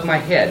appeared above my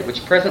head,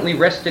 which presently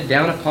rested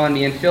down upon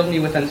me and filled me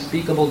with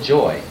unspeakable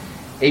joy.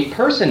 A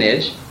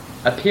personage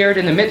appeared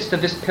in the midst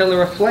of this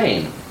pillar of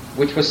flame,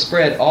 which was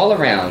spread all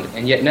around,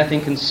 and yet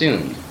nothing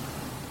consumed.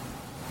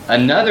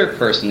 Another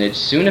personage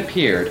soon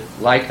appeared,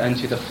 like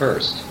unto the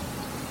first.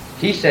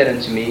 He said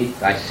unto me,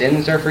 thy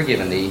sins are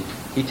forgiven thee.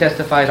 He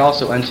testified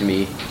also unto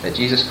me that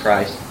Jesus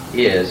Christ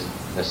is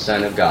the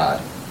Son of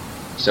God.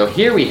 So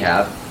here we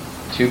have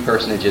two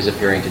personages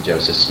appearing to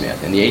Joseph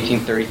Smith in the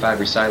 1835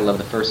 recital of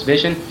the first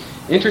vision.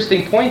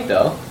 Interesting point,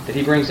 though, that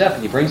he brings up,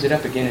 and he brings it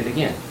up again and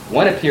again.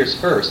 One appears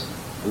first.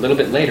 A little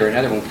bit later,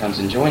 another one comes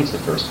and joins the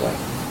first one.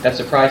 That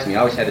surprised me. I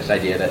always had this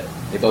idea that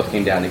they both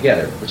came down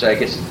together, which I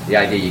guess is the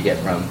idea you get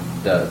from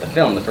the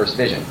film, The First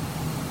Vision.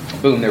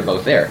 Boom, they're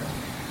both there.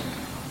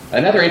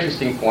 Another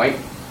interesting point,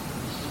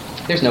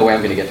 there's no way I'm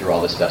going to get through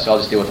all this stuff, so I'll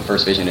just deal with the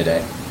first vision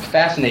today.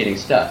 Fascinating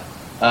stuff.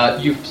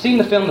 You've seen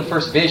the film The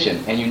First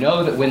Vision, and you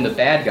know that when the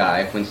bad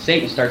guy, when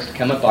Satan starts to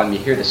come up on him, you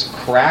hear this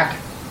crack,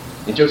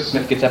 and Joseph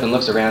Smith gets up and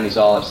looks around, he's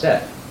all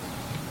upset.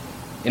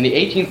 In the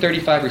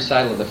 1835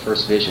 recital of The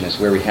First Vision is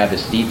where we have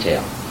this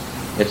detail.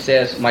 It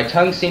says, my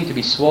tongue seemed to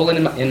be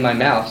swollen in my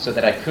mouth so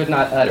that I could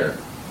not utter.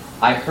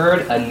 I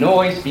heard a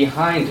noise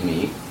behind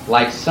me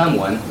like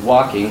someone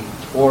walking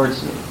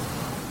towards me.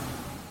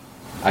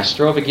 I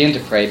strove again to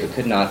pray, but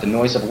could not. The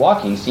noise of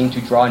walking seemed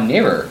to draw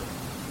nearer.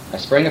 I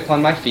sprang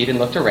upon my feet and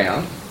looked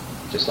around,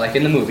 just like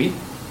in the movie,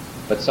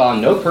 but saw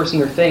no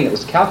person or thing that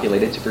was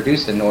calculated to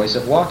produce the noise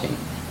of walking.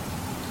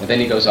 And then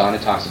he goes on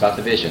and talks about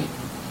the vision.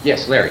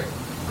 Yes, Larry?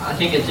 I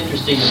think it's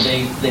interesting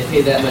that they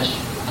pay that much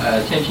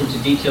attention to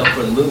detail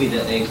for the movie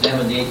that they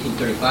examined the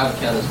 1835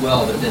 account as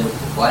well, but then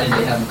why didn't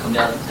they have him come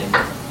down at the same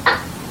time?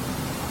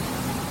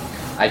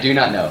 I do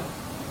not know.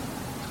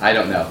 I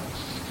don't know.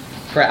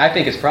 I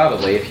think it's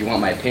probably, if you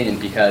want my opinion,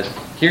 because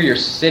here you're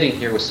sitting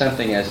here with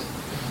something as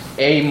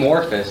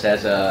amorphous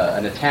as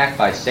an attack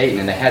by Satan,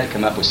 and they had to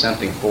come up with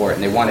something for it,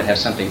 and they wanted to have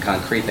something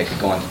concrete that could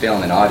go on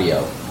film and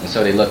audio, and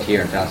so they looked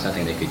here and found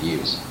something they could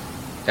use.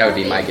 That would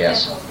be my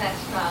guess.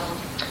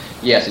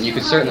 Yes, and you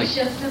could certainly...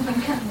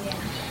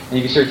 And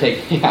you can sure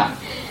take... Yeah,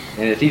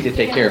 and it's easy to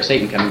take care of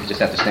Satan coming, you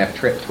just have to snap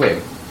a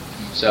twig.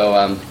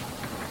 So,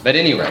 but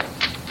anyway...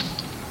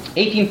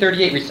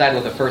 1838 recital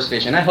of the first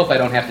vision. I hope I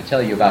don't have to tell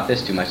you about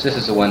this too much. This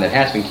is the one that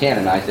has been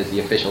canonized as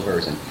the official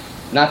version,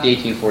 not the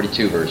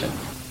 1842 version.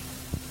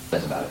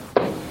 That's about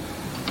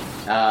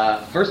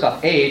it. First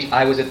off, age,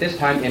 I was at this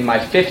time in my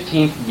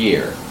 15th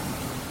year.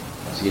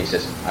 So he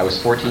says, I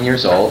was 14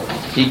 years old.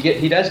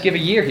 He does give a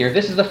year here.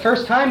 This is the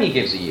first time he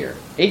gives a year,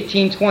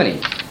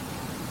 1820.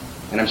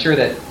 And I'm sure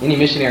that any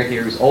missionary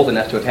here who's old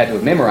enough to have had to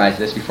have memorized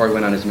this before he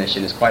went on his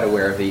mission is quite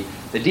aware of the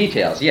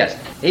details. Yes,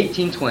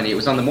 1820. It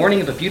was on the morning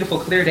of a beautiful,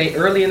 clear day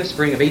early in the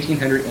spring of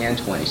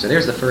 1820. So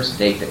there's the first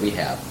date that we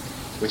have,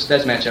 which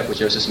does match up with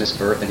Joseph Smith's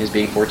birth and his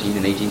being 14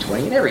 in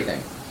 1820 and everything.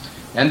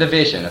 And the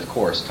vision, of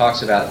course,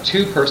 talks about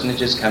two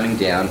personages coming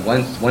down.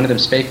 One of them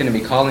spake unto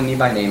me, calling me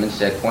by name, and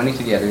said, pointing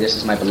to the other, this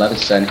is my beloved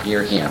Son,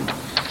 hear him.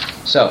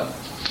 So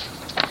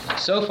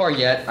far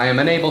yet, I am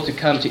unable to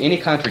come to any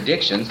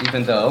contradictions,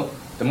 even though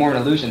the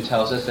Mormon allusion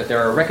tells us that there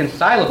are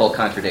reconcilable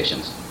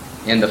contradictions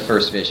in the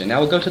first vision.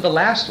 Now we'll go to the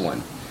last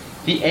one.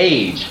 The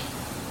age.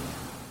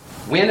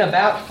 When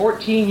about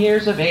 14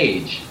 years of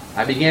age,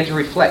 I began to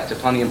reflect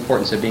upon the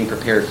importance of being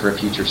prepared for a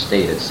future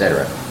state,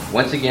 etc.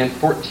 once again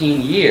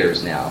 14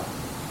 years now.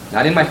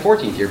 Not in my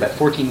 14th year, but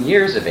 14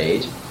 years of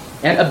age.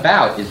 And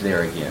about is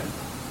there again.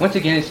 Once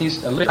again, it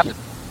seems a little...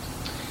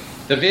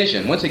 The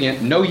vision, once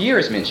again, no year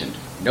is mentioned.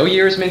 No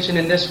year is mentioned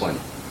in this one.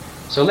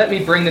 So let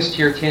me bring this to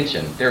your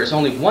attention. There is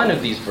only one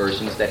of these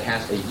versions that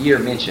has a year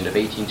mentioned of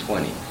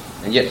 1820.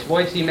 And yet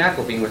Floyd C.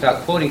 McElveen,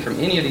 without quoting from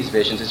any of these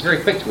visions, is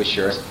very quick to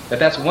assure us that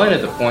that's one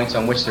of the points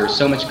on which there is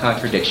so much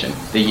contradiction,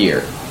 the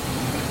year.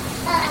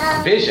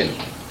 Vision.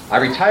 I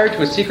retired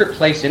to a secret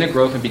place in a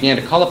grove and began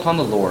to call upon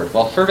the Lord.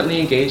 While fervently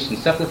engaged in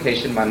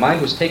supplication, my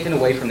mind was taken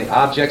away from the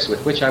objects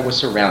with which I was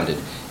surrounded,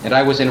 and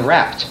I was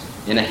enwrapped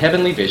in a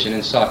heavenly vision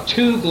and saw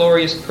two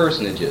glorious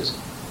personages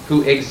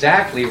who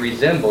exactly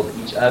resembled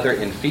each other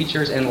in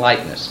features and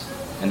likeness.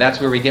 And that's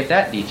where we get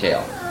that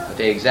detail, that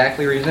they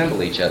exactly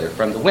resemble each other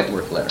from the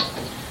Wentworth letter.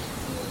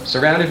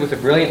 Surrounded with a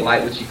brilliant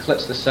light which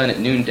eclipsed the sun at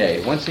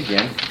noonday. Once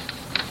again,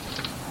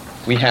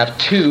 we have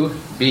two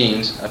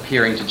beings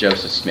appearing to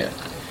Joseph Smith.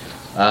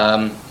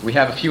 We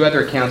have a few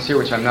other accounts here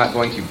which I'm not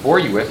going to bore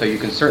you with, though you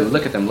can certainly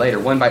look at them later.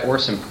 One by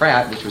Orson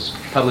Pratt, which was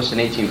published in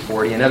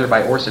 1840, another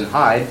by Orson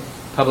Hyde,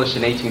 published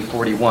in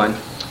 1841,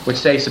 which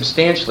say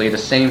substantially the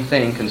same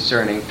thing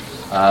concerning,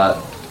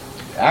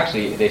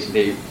 actually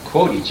they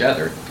quote each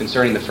other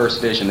concerning the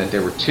first vision, that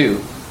there were two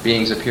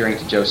beings appearing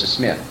to Joseph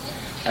Smith.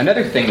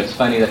 Another thing that's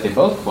funny that they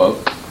both quote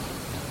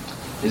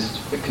is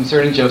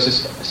concerning Joseph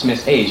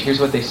Smith's age. Here's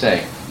what they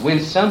say: when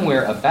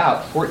somewhere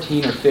about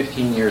 14 or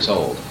 15 years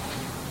old.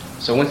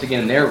 So once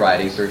again, in their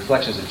writings, the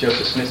reflections of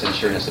Joseph Smith's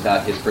unsureness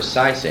about his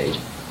precise age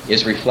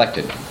is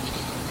reflected.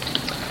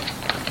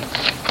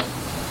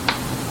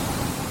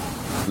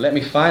 Let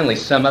me finally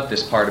sum up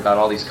this part about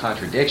all these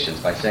contradictions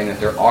by saying that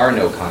there are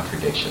no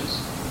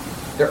contradictions.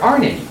 There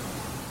aren't any.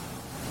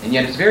 And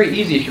yet it's very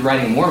easy if you're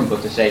writing a Mormon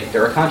book to say,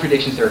 there are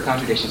contradictions, there are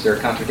contradictions, there are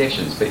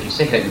contradictions. But if you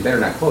say that, you better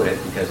not quote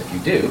it, because if you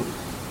do,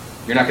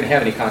 you're not going to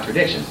have any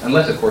contradictions.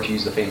 Unless, of course, you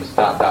use the famous ...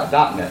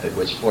 method,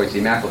 which Floyd C.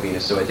 McElveen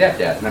is so adept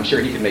at. And I'm sure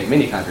he can make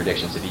many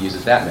contradictions if he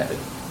uses that method.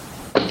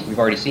 We've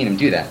already seen him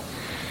do that.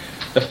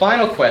 The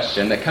final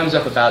question that comes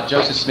up about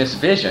Joseph Smith's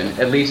vision,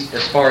 at least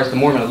as far as the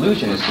Mormon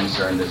illusion is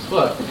concerned, this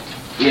book,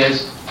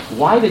 is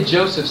why did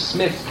Joseph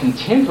Smith's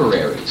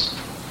contemporaries,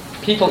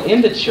 people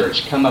in the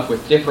church, come up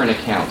with different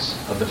accounts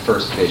of the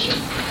first vision?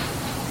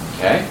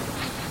 Okay?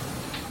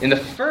 In the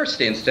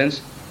first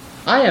instance,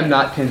 I am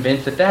not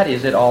convinced that that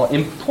is at all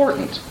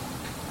important.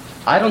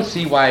 I don't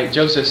see why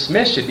Joseph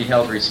Smith should be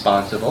held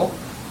responsible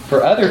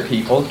for other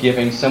people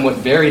giving somewhat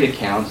varied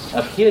accounts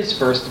of his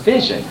first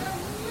vision.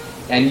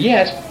 And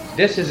yet,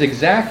 this is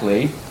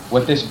exactly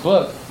what this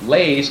book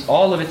lays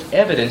all of its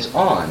evidence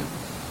on.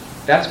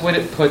 That's what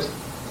it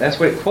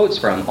quotes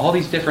from, all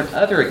these different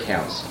other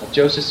accounts of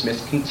Joseph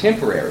Smith's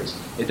contemporaries.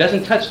 It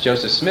doesn't touch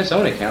Joseph Smith's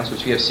own accounts,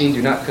 which we have seen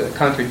do not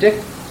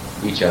contradict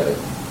each other.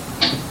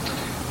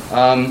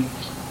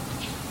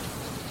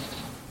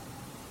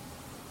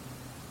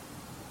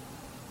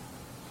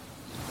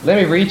 Let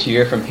me read to you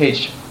here from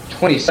page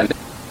 27.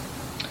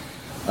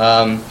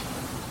 But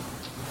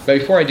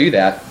before I do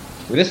that,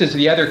 this is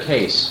the other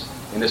case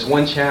in this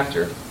one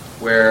chapter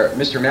where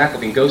Mr.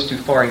 McElveen goes too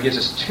far and gives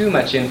us too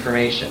much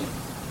information.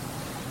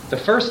 The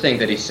first thing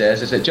that he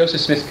says is that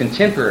Joseph Smith's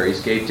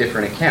contemporaries gave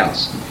different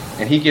accounts,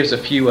 and he gives a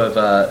few of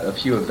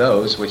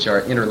those which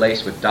are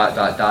interlaced with ...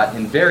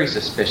 in very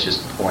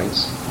suspicious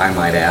points, I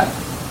might add.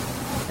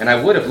 And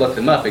I would have looked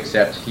them up,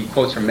 except he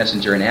quotes from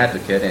Messenger and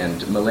Advocate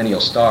and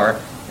Millennial Star,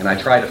 and I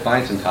tried to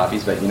find some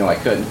copies, but I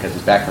couldn't, because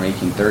it's back from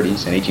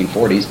 1830s and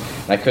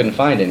 1840s, and I couldn't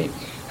find any.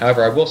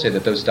 However, I will say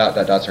that those ...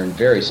 are in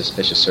very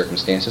suspicious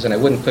circumstances, and I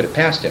wouldn't put it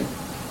past him.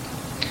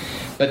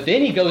 But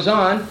then he goes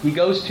on, he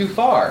goes too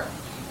far.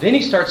 Then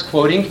he starts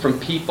quoting from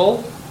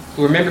people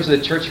who were members of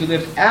the church who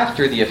lived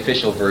after the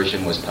official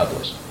version was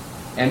published.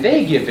 And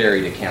they give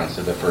varied accounts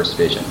of the first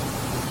vision.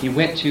 He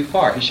went too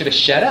far. He should have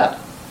shut up.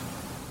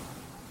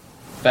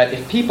 But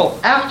if people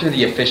after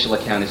the official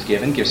account is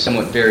given give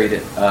somewhat varied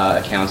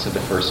accounts of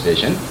the first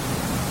vision,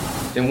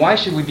 then why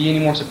should we be any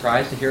more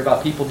surprised to hear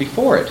about people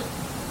before it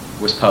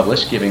was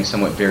published giving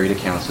somewhat varied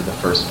accounts of the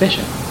first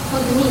vision?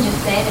 Well, didn't he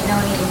just say that no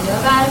one even knew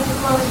about it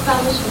before it was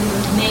published, when it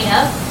was made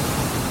up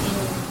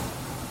in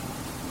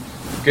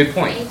Good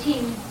point.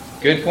 18...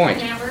 Good point.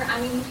 Whatever.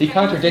 I mean, He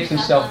contradicts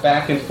himself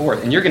back and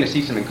forth, and you're going to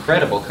see some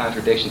incredible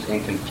contradictions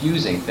and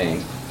confusing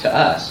things to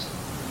us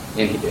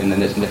in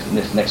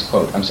the next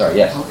quote. I'm sorry,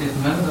 yes? Well, if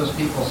none of those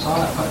people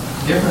saw it, what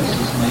difference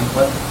does it make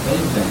what they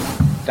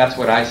think? That's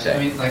what I say. I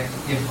mean, like,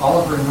 if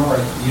Oliver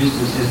North used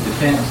as his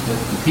defense that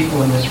the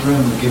people in this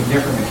room would give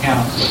different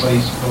accounts of what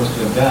he's supposed to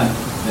have done,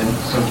 then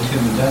so he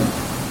couldn't have done it.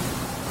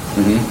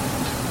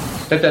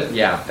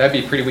 Mm-hmm. That'd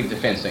be a pretty weak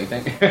defense, don't you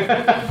think?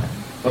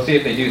 We'll see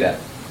if they do that.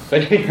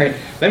 But anyway,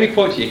 let me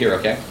quote to you here,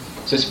 okay?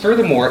 It says,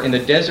 furthermore, in the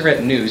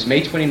Deseret News,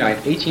 May 29,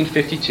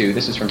 1852,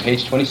 this is from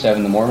page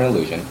 27, The Mormon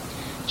Illusion,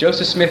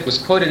 Joseph Smith was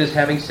quoted as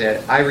having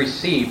said, I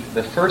received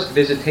the first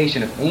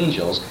visitation of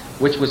angels,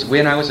 which was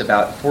when I was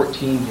about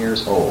 14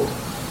 years old.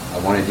 I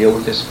want to deal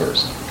with this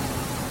first.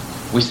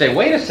 We say,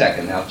 wait a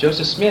second now,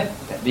 Joseph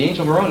Smith, the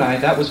angel Moroni,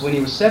 that was when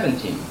he was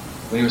 17.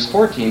 When he was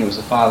 14, it was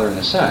the Father and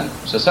the Son.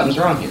 So something's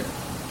wrong here.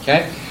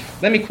 Okay?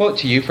 Let me quote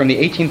to you from the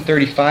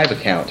 1835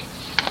 account.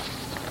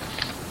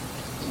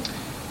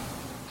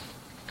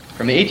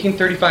 From the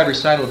 1835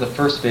 recital of the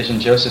first vision,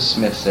 Joseph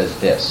Smith says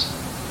this: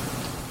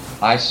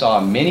 I saw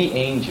many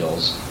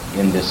angels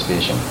in this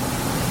vision.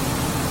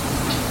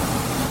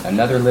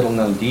 Another little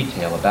known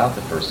detail about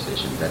the first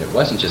vision, that it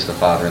wasn't just the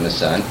Father and the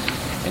Son,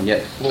 and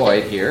yet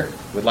Floyd here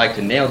would like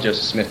to nail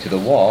Joseph Smith to the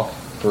wall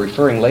for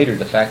referring later to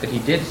the fact that he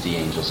did see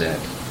angels in it,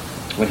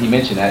 when he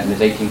mentioned that in his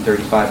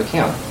 1835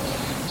 account.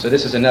 So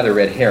this is another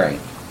red herring.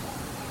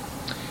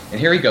 And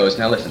here he goes.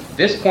 Now listen.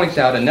 This points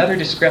out another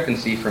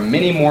discrepancy from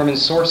many Mormon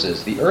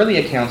sources. The early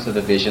accounts of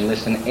the vision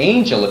list an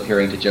angel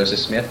appearing to Joseph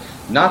Smith,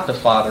 not the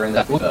Father and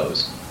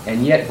those.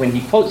 And yet when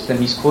he quotes them,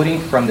 he's quoting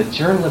from the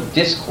Journal of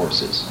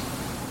Discourses.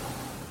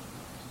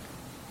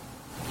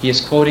 He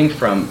is quoting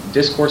from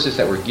discourses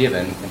that were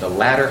given in the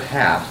latter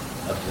half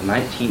of the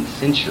 19th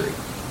century.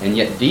 And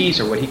yet these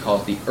are what he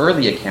calls the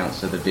early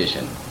accounts of the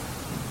vision.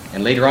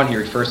 And later on he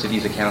refers to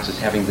these accounts as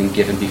having been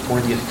given before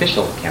the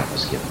official account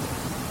was given.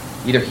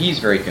 Either he's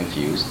very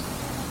confused.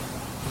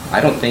 I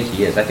don't think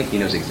he is. I think he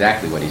knows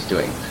exactly what he's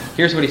doing.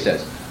 Here's what he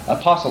says.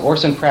 Apostle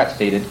Orson Pratt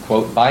stated,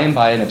 quote, by and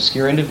by an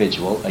obscure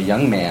individual, a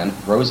young man,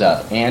 rose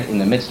up and, in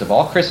the midst of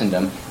all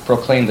Christendom,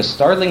 proclaimed the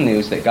startling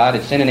news that God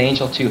had sent an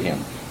angel to him. ...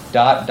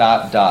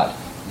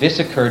 This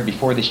occurred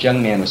before this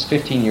young man was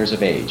 15 years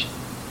of age.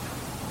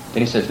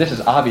 Then he says, this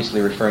is obviously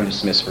referring to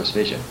Smith's first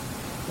vision.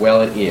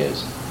 Well, it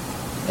is.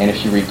 And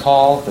if you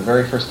recall, the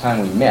very first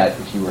time we met,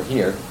 if you were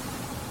here,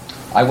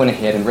 I went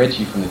ahead and read to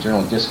you from the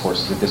Journal of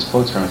Discourses that this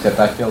quotes from, except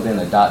I filled in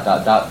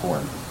a ...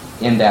 form.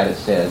 In that it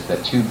says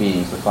that two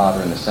beings, the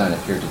Father and the Son,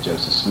 appeared to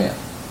Joseph Smith.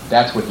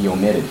 That's what he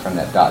omitted from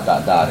that ...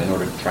 in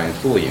order to try and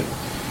fool you.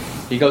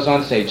 He goes on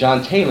to say,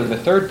 John Taylor, the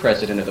third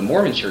president of the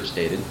Mormon Church,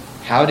 stated,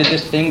 how did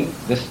this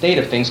state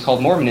of things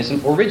called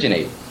Mormonism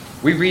originate?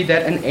 We read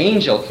that an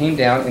angel came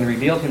down and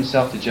revealed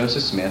himself to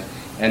Joseph Smith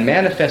and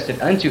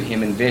manifested unto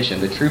him in vision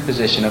the true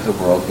position of the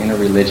world in a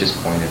religious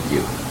point of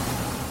view.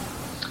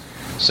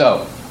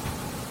 So,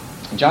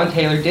 John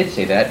Taylor did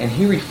say that, and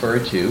he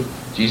referred to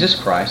Jesus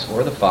Christ,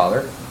 or the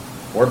Father,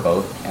 or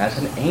both, as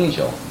an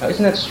angel. Now,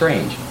 isn't that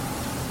strange?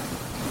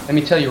 Let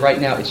me tell you right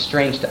now, it's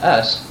strange to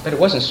us, but it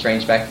wasn't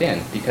strange back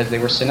then, because they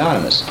were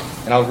synonymous.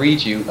 And I'll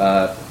read you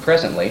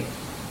presently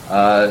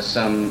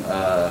some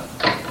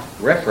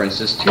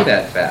references to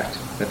that fact,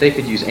 that they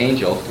could use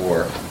angel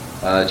for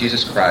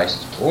Jesus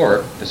Christ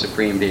or the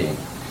Supreme Being.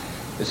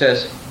 It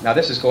says, now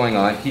this is going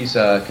on, he's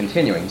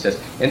continuing, he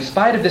says, in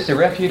spite of this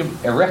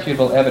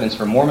irrefutable evidence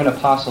from Mormon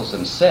apostles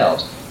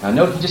themselves, now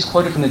note he just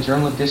quoted from the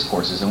Journal of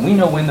Discourses, and we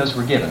know when those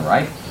were given,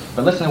 right?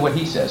 But listen to what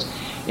he says.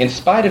 In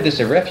spite of this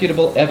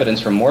irrefutable evidence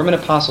from Mormon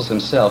apostles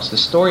themselves, the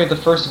story of the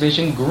first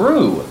vision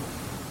grew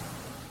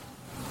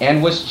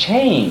and was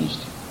changed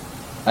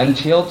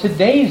until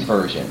today's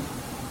version,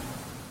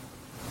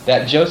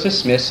 that Joseph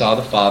Smith saw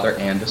the Father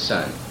and the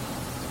Son.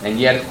 And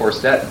yet, of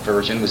course, that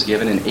version was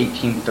given in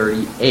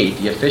 1838,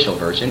 the official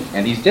version,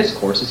 and these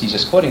discourses he's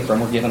just quoting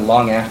from were given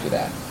long after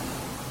that.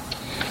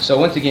 So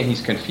once again,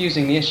 he's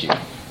confusing the issue.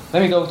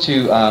 Let me go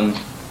to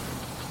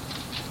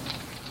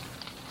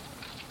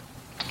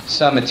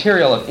some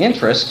material of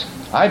interest,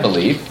 I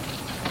believe,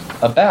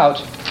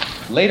 about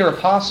later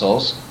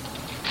apostles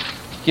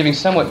giving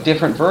somewhat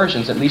different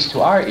versions, at least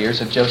to our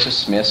ears, of Joseph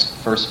Smith's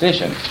first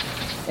vision.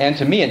 And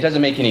to me, it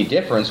doesn't make any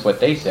difference what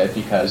they said,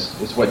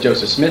 because it's what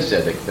Joseph Smith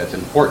said that's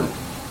important.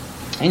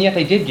 And yet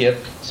they did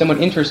give somewhat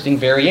interesting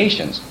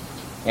variations.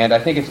 And I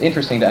think it's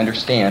interesting to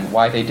understand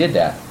why they did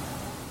that.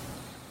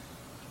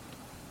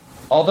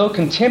 Although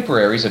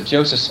contemporaries of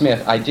Joseph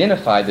Smith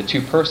identified the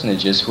two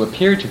personages who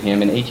appeared to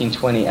him in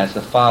 1820 as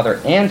the Father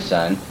and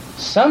Son,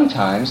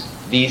 sometimes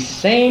these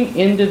same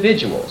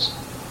individuals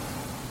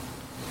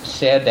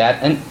said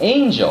that an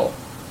angel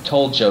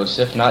told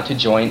Joseph not to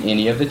join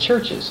any of the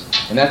churches.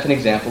 And that's an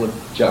example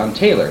of John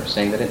Taylor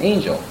saying that an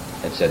angel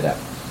had said that.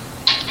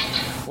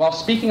 While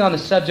speaking on the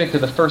subject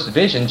of the first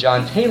vision,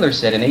 John Taylor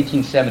said in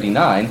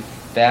 1879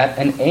 that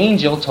an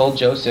angel told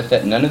Joseph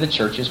that none of the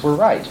churches were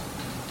right.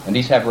 And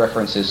these have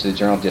references to the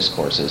Journal of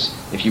Discourses,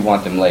 if you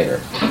want them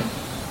later.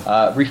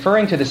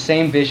 Referring to the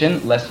same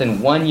vision less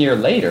than 1 year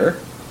later,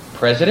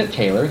 President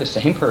Taylor, the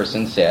same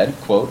person, said,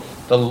 quote,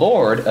 the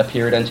Lord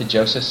appeared unto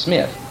Joseph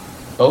Smith,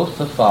 both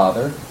the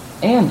Father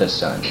and the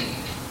Son.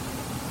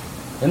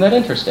 Isn't that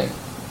interesting?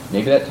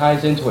 Maybe that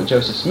ties into what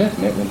Joseph Smith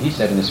meant when he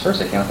said in his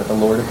first account that the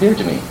Lord appeared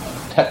to me.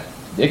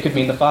 It could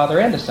mean the Father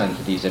and the Son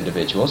to these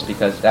individuals,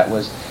 because that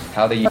was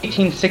how they...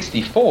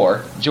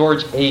 1864,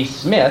 George A.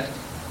 Smith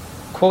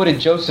quoted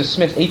Joseph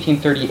Smith's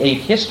 1838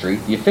 history,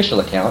 the official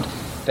account,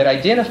 that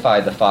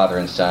identified the Father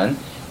and Son,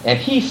 and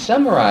he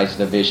summarized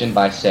the vision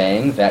by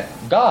saying that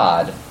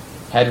God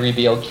had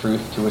revealed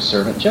truth to his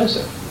servant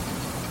Joseph.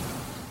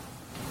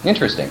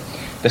 Interesting.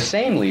 The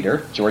same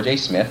leader, George A.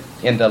 Smith,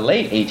 in the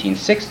late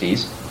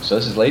 1860s, so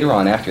this is later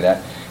on after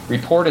that,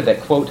 reported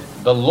that, quote,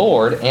 the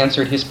Lord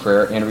answered his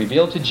prayer and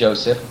revealed to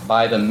Joseph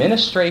by the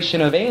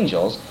ministration of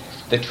angels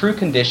the true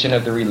condition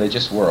of the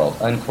religious world,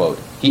 unquote.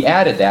 He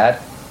added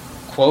that,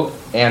 quote,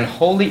 an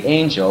holy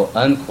angel,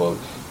 unquote,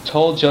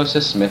 told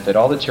Joseph Smith that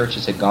all the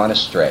churches had gone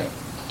astray.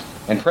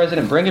 And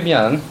President Brigham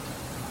Young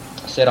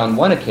said on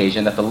one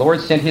occasion that the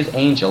Lord sent his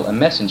angel, a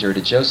messenger,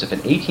 to Joseph in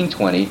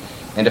 1820,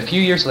 and a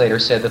few years later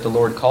said that the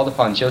Lord called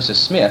upon Joseph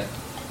Smith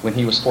when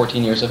he was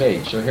 14 years of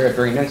age. So here at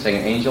Brigham Young saying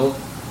an angel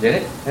did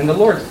it, and the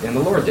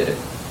Lord did it.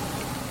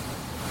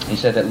 He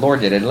said that Lord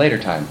did it at a later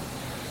time.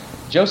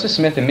 Joseph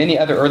Smith and many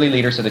other early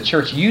leaders of the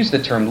church used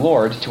the term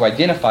Lord to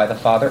identify the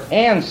Father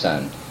and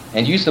Son,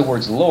 and used the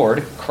words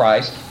Lord,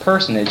 Christ,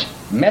 personage,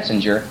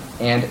 messenger,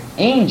 and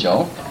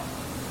angel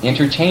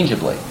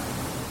interchangeably.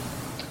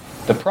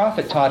 The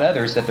prophet taught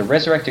others that the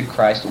resurrected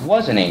Christ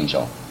was an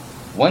angel.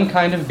 One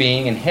kind of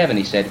being in heaven,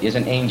 he said, is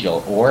an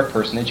angel, or a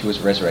personage who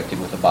is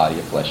resurrected with a body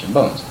of flesh and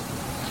bones.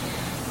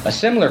 A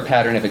similar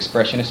pattern of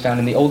expression is found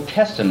in the Old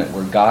Testament,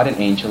 where God and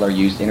angel are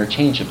used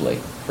interchangeably.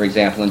 For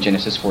example, in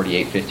Genesis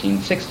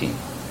 48:15-16.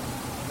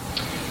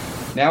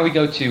 Now we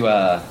go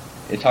to,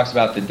 it talks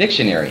about the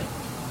dictionary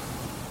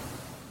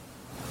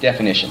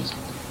definitions.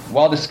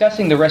 While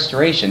discussing the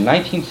Restoration,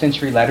 19th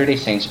century Latter-day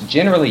Saints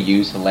generally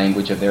use the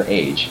language of their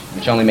age,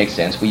 which only makes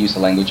sense. We use the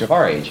language of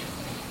our age.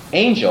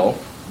 Angel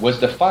was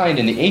defined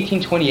in the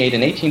 1828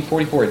 and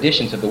 1844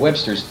 editions of the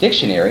Webster's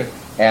Dictionary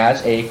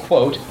as a,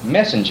 quote,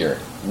 messenger,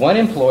 one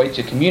employed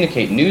to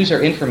communicate news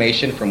or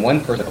information from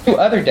one person. Two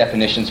other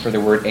definitions for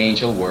the word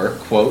angel were,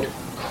 quote,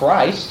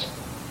 Christ,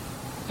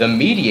 the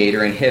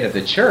mediator and head of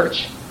the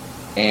church,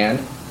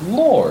 and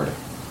Lord.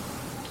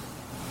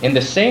 In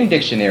the same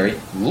dictionary,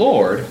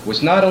 Lord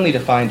was not only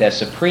defined as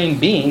supreme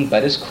being,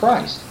 but as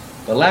Christ,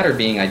 the latter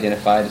being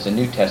identified as a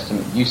New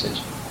Testament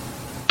usage.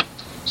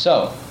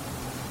 So,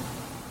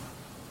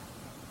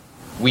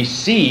 we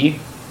see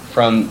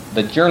from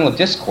the Journal of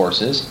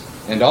Discourses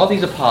and all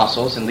these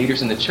apostles and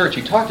leaders in the church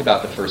who talked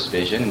about the first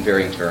vision in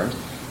varying terms,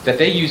 that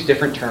they use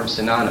different terms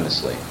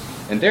synonymously.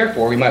 And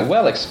therefore, we might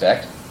well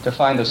expect to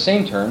find those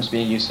same terms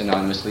being used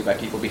synonymously by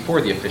people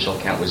before the official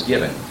account was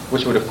given,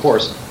 which would, of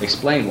course,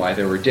 explain why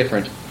there were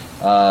different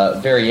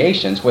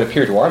variations, what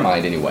appear to our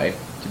mind anyway,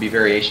 to be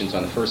variations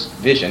on the first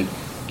vision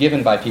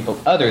given by people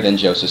other than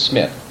Joseph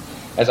Smith.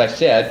 As I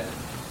said,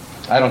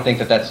 I don't think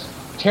that that's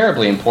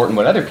terribly important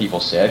what other people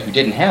said who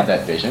didn't have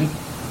that vision,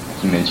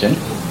 like you mentioned,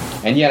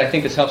 and yet I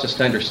think this helps us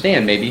to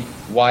understand maybe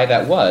why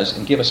that was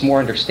and give us more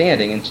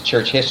understanding into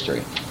church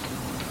history.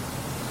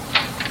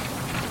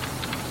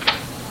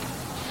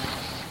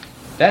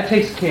 That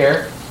takes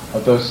care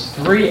of those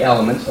three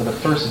elements of the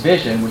first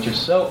vision, which are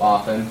so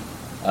often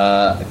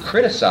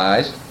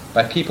criticized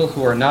by people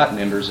who are not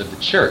members of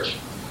the church.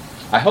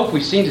 I hope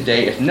we've seen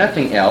today, if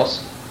nothing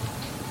else,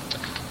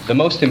 the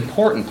most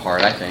important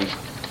part, I think,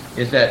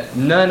 is that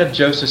none of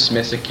Joseph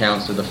Smith's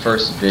accounts of the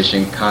first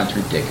vision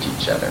contradict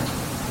each other.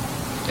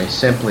 They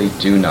simply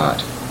do not.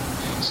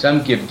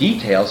 Some give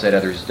details that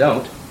others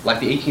don't, like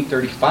the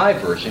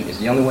 1835 version is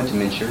the only one to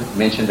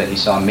mention that he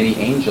saw many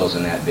angels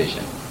in that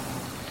vision.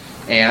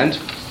 And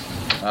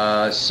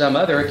some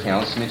other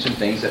accounts mention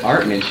things that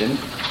aren't mentioned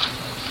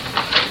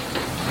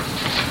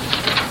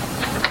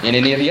in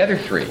any of the other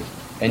three.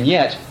 And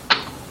yet,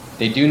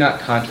 they do not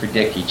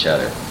contradict each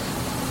other.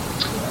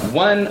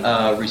 One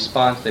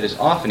response that is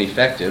often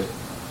effective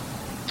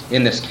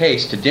in this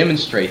case to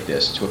demonstrate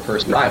this to a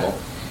person's rival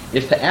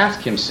is to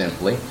ask him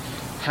simply,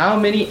 how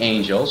many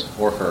angels,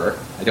 or her,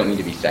 I don't mean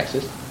to be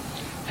sexist,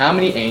 how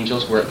many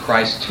angels were at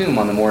Christ's tomb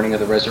on the morning of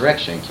the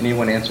resurrection? Can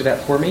anyone answer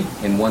that for me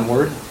in one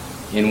word?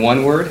 In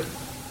one word?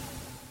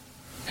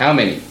 How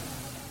many?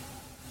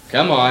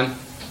 Come on.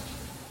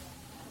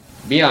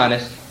 Be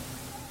honest.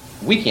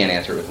 We can't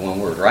answer it with one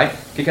word, right?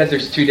 Because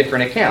there's two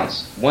different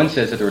accounts. One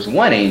says that there was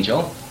one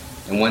angel,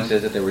 and one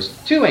says that there was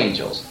two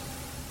angels.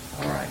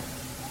 All right.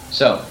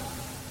 So,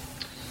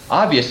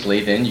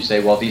 obviously, then you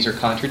say, well, these are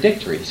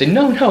contradictory. You say,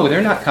 no,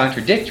 they're not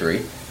contradictory.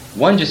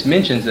 One just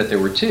mentions that there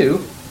were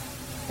two,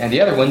 and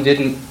the other one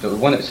didn't, the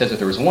one that says that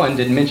there was one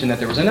didn't mention that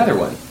there was another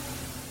one.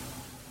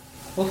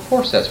 Well, of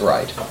course that's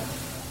right.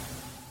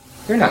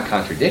 They're not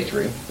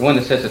contradictory. The one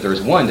that says that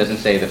there's one doesn't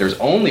say that there's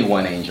only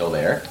one angel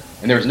there,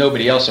 and there's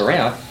nobody else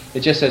around. It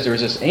just says there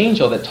was this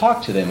angel that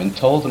talked to them and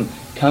told them,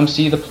 come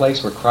see the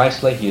place where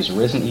Christ lay. He is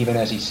risen even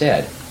as he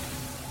said.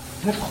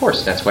 And of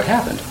course, that's what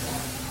happened.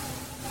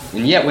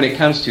 And yet when it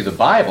comes to the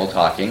Bible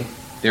talking,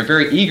 they're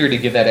very eager to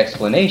give that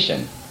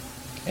explanation.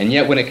 And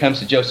yet when it comes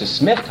to Joseph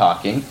Smith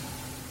talking,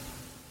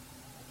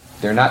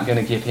 they're not going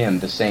to give him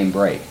the same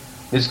break.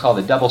 This is called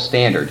the double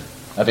standard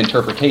of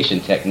interpretation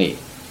technique.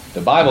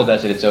 The Bible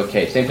does it, it's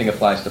okay. Same thing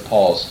applies to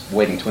Paul's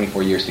waiting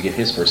 24 years to give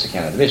his first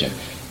account of the vision.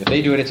 If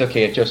they do it, it's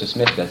okay. If Joseph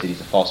Smith does it, he's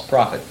a false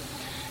prophet.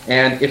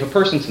 And if a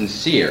person's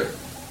sincere,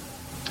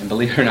 and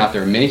believe it or not,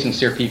 there are many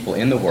sincere people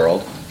in the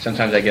world,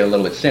 sometimes I get a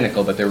little bit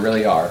cynical, but there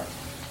really are,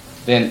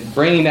 then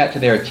bringing that to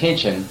their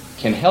attention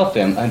can help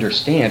them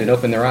understand and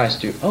open their eyes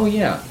to, oh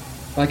yeah,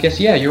 well I guess,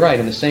 yeah, you're right,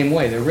 in the same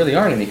way, there really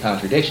aren't any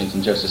contradictions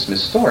in Joseph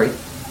Smith's story.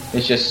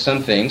 It's just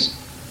some things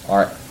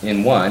are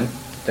in one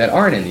that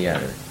aren't in the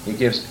other. It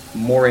gives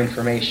more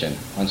information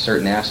on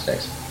certain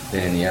aspects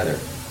than in the other.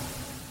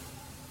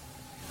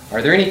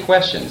 Are there any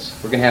questions?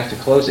 We're going to have to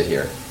close it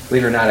here.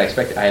 Believe it or not, I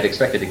had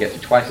expected to get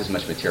through twice as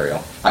much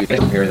material. I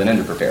prepare than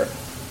under-prepare.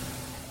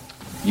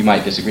 You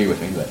might disagree with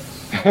me, but...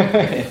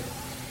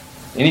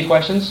 Any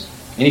questions?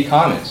 Any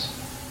comments?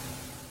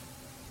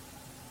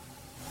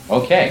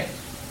 Okay.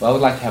 Well, I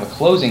would like to have a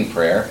closing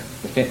prayer.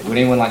 Would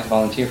anyone like to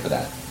volunteer for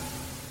that?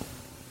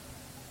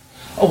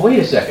 Oh, wait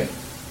a second.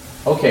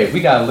 Okay,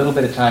 we got a little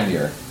bit of time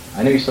here.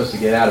 I know you're supposed to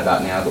get out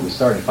about now, but we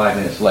started 5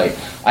 minutes late.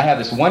 I have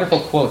this wonderful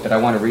quote that I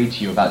want to read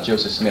to you about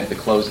Joseph Smith to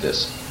close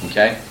this.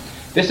 Okay?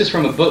 This is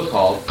from a book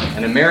called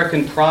An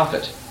American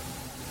Prophet,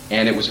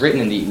 and it was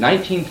written in the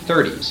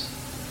 1930s.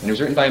 And it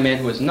was written by a man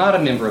who was not a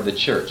member of the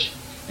church,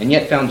 and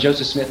yet found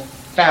Joseph Smith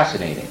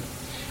fascinating.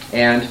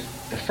 And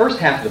the first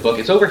half of the book,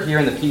 it's over here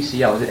in the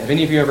PCL. Have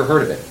any of you ever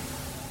heard of it?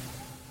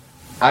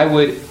 I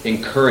would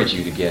encourage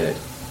you to get it.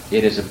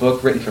 It is a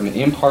book written from an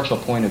impartial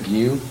point of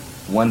view,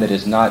 one that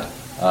is not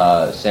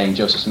saying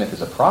Joseph Smith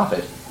is a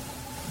prophet,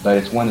 but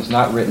it's one that's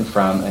not written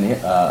from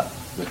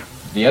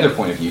the other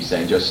point of view,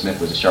 saying Joseph Smith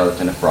was a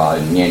charlatan, a fraud,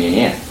 and yan, yan,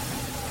 yan.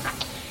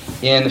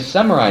 In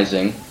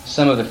summarizing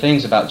some of the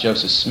things about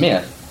Joseph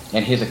Smith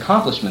and his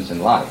accomplishments in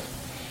life,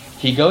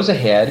 he goes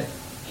ahead,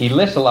 he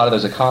lists a lot of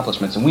those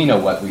accomplishments, and we know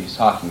what he's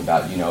talking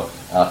about,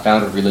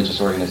 founder of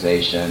religious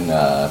organization,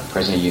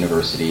 president of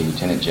university,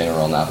 lieutenant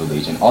general, Nauvoo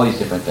Legion, all these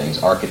different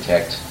things,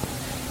 architect,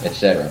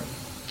 etc.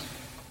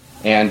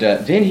 And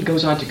then he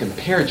goes on to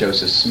compare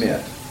Joseph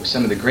Smith with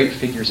some of the great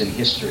figures in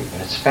history,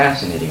 and it's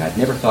fascinating. I've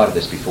never thought of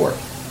this before.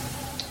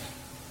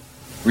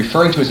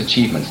 Referring to his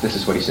achievements, this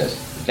is what he says.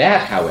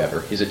 That,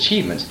 however, his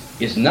achievements,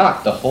 is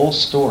not the whole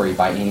story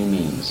by any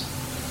means.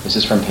 This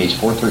is from page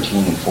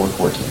 413 and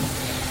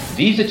 414.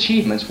 These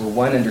achievements were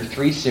won under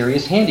 3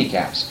 serious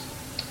handicaps.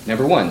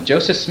 Number 1,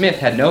 Joseph Smith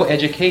had no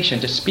education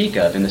to speak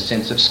of in the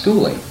sense of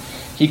schooling.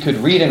 He could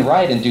read and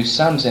write and do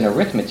sums in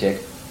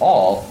arithmetic,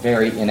 all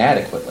very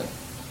inadequately.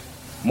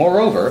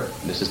 Moreover,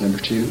 this is number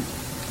 2,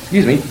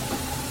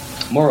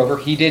 moreover,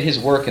 he did his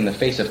work in the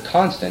face of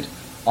constant,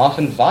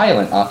 often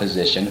violent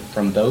opposition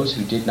from those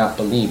who did not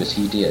believe as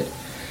he did.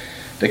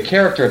 The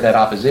character of that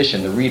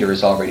opposition the reader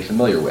is already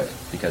familiar with,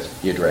 because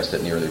he addressed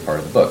it in the earlier part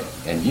of the book,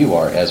 and you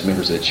are, as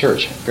members of the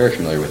church, very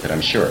familiar with it, I'm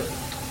sure.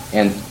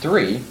 And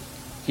 3,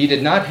 he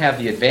did not have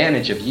the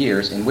advantage of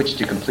years in which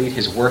to complete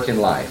his work in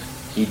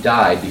life. He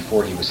died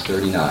before he was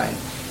 39.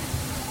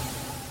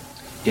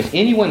 If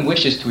anyone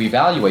wishes to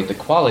evaluate the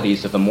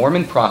qualities of the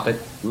Mormon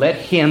prophet, let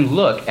him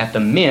look at the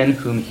men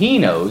whom he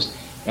knows,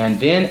 and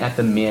then at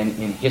the men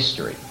in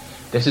history.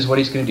 This is what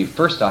he's going to do.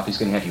 First off, he's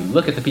going to have you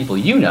look at the people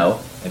you know,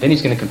 and then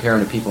he's going to compare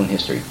them to people in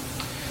history.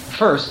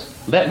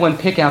 First, let one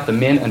pick out the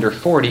men under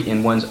 40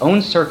 in one's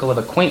own circle of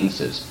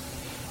acquaintances.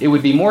 It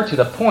would be more to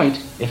the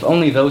point if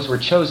only those were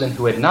chosen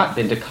who had not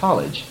been to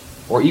college,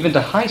 or even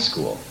to high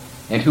school,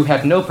 and who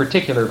had no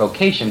particular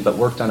vocation but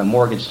worked on a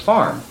mortgaged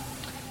farm.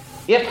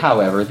 If,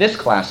 however, this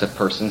class of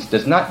persons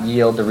does not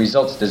yield the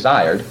results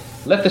desired,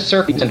 let the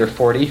circles under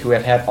 40 who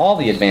have had all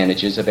the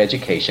advantages of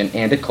education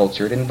and a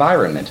cultured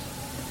environment.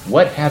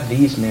 What have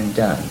these men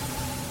done?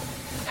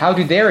 How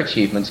do their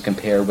achievements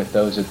compare with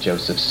those of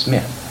Joseph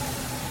Smith?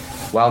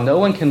 While no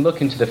one can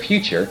look into the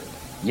future,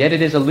 yet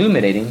it is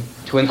illuminating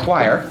to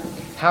inquire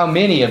how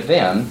many of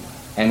them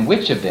and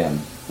which of them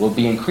will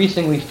be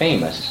increasingly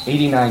famous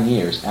 89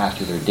 years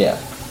after their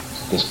death.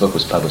 This book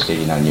was published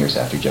 89 years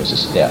after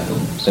Joseph's death.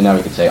 So now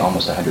we could say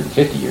almost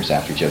 150 years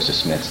after Joseph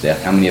Smith's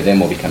death. How many of them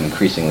will become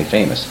increasingly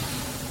famous?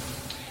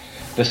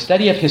 The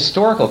study of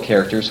historical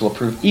characters will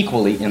prove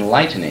equally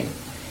enlightening.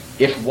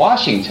 If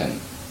Washington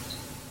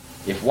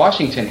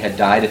had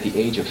died at the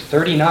age of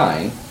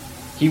 39,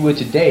 he would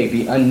today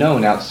be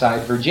unknown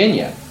outside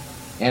Virginia,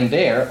 and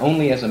there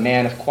only as a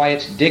man of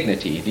quiet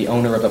dignity, the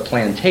owner of a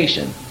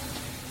plantation.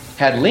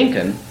 Had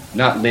Lincoln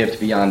not lived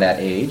beyond that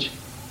age,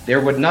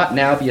 there would not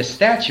now be a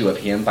statue of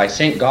him by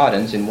St.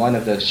 Gaudens in one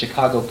of the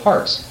Chicago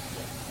parks,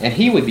 and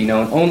he would be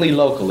known only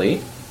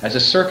locally as a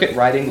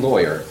circuit-riding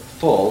lawyer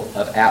full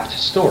of apt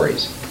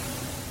stories.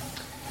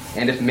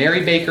 And if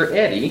Mary Baker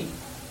Eddy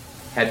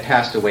had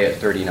passed away at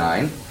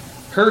 39,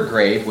 her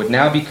grave would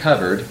now be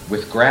covered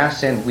with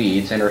grass and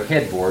weeds, and her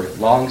headboard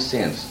long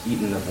since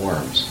eaten of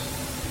worms.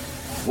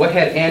 What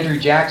had Andrew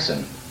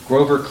Jackson,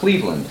 Grover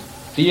Cleveland,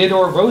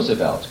 Theodore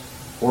Roosevelt,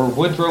 or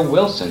Woodrow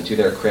Wilson to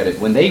their credit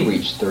when they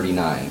reached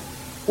 39,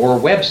 or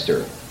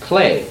Webster,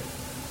 Clay,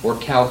 or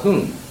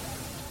Calhoun?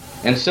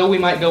 And so we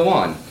might go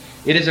on.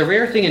 It is a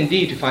rare thing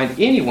indeed to find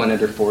anyone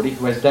under 40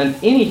 who has done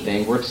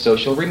anything worth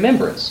social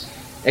remembrance,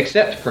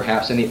 except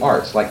perhaps in the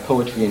arts like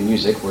poetry and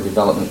music where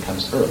development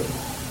comes early.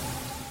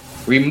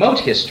 Remote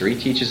history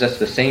teaches us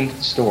the same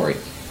story.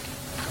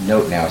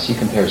 Note now as he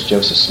compares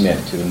Joseph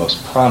Smith to the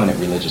most prominent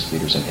religious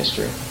leaders in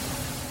history.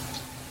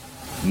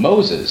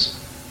 Moses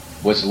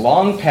was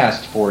long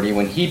past 40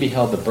 when he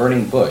beheld the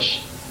burning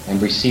bush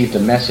and received a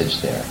message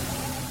there.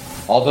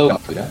 Although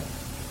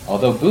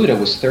Buddha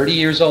was 30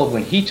 years old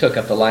when he took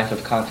up the life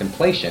of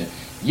contemplation,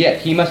 yet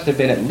he must have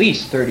been at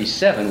least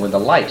 37 when the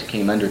light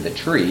came under the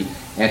tree,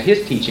 and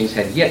his teachings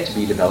had yet to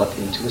be developed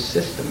into a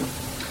system.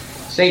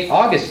 St.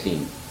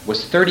 Augustine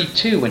was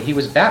 32 when he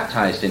was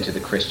baptized into the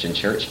Christian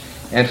church,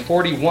 and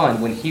 41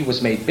 when he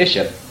was made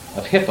bishop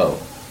of Hippo.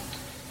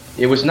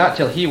 It was not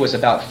till he was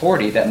about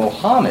 40 that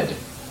Muhammad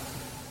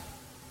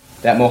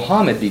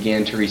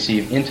began to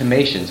receive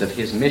intimations of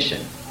his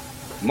mission.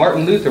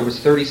 Martin Luther was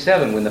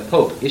 37 when the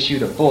Pope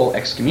issued a bull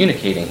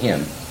excommunicating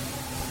him.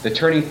 The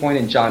turning point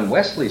in John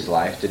Wesley's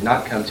life did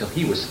not come till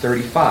he was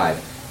 35,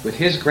 with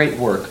his great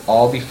work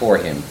all before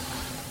him.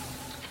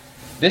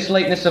 This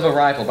lateness of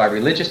arrival by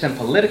religious and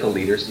political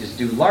leaders is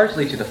due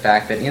largely to the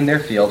fact that in their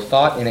field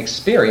thought and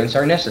experience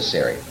are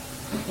necessary,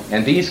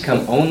 and these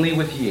come only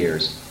with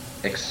years,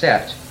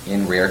 except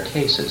in rare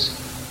cases.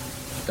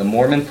 The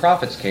Mormon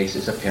prophet's case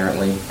is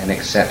apparently an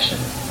exception.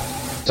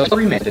 So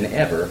more than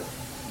ever,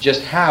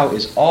 just how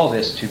is all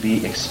this to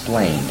be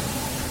explained?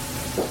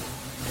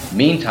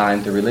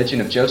 Meantime, the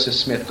religion of Joseph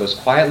Smith goes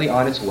quietly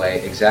on its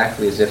way,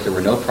 exactly as if there were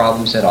no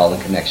problems at all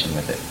in connection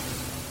with it.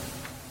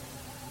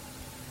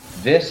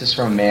 This is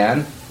from a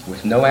man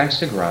with no axe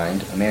to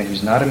grind, a man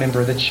who's not a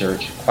member of the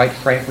church, quite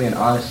frankly and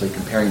honestly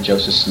comparing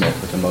Joseph Smith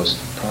with the most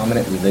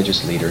prominent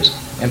religious leaders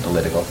and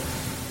political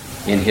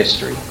in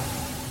history.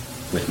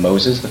 With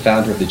Moses, the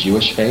founder of the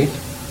Jewish faith,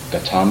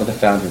 Gautama, the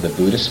founder of the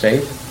Buddhist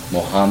faith,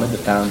 Muhammad, the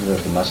founder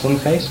of the Muslim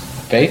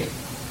faith,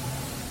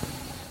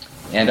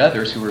 and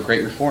others who were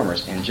great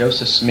reformers. And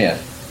Joseph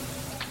Smith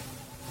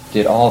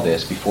did all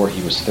this before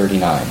he was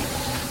 39.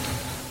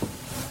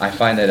 I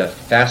find that a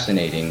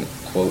fascinating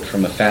quote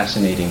from a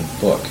fascinating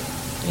book.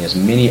 He has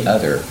many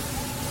other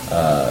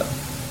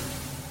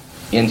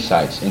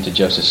insights into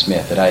Joseph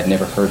Smith that I had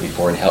never heard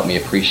before and helped me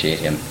appreciate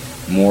him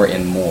more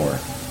and more.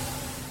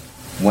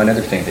 One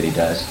other thing that he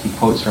does, he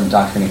quotes from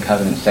Doctrine and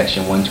Covenants,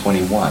 section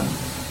 121.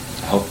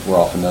 I hope we're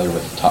all familiar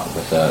with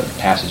the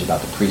passage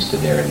about the priesthood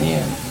there in the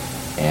end,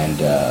 and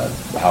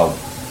how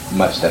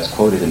much that's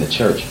quoted in the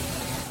church.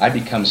 I've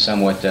become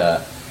somewhat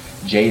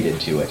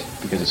jaded to it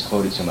because it's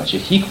quoted so much.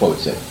 Yet he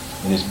quotes it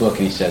in his book,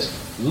 and he says,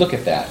 look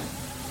at that.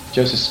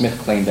 Joseph Smith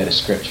claimed that as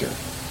scripture.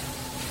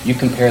 You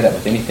compare that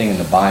with anything in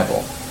the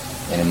Bible,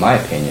 and in my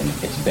opinion,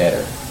 it's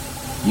better.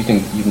 You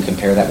can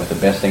compare that with the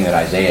best thing that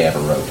Isaiah ever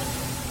wrote,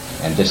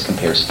 and this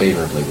compares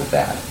favorably with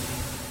that.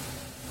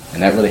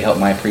 And that really helped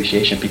my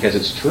appreciation because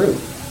it's true.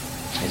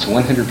 It's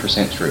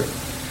 100% true.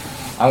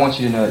 I want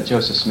you to know that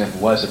Joseph Smith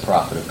was a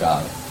prophet of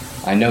God.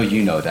 I know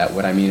you know that.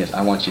 What I mean is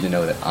I want you to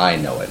know that I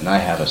know it, and I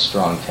have a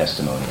strong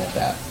testimony of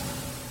that.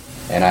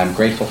 And I'm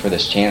grateful for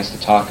this chance to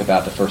talk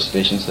about the first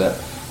vision so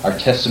that our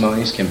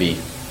testimonies can be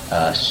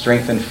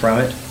strengthened from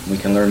it. We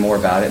can learn more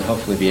about it and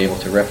hopefully be able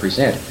to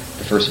represent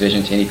the first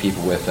vision to any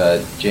people with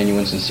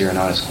genuine, sincere, and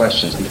honest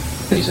questions.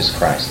 Jesus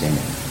Christ,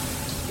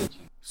 amen.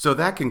 So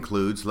that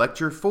concludes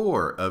Lecture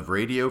 4 of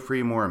Radio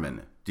Free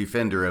Mormon,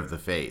 Defender of the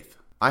Faith.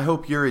 I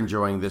hope you're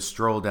enjoying this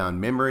stroll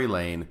down memory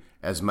lane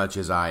as much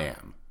as I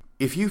am.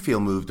 If you feel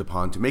moved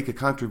upon to make a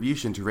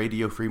contribution to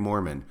Radio Free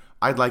Mormon,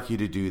 I'd like you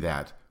to do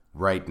that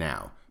right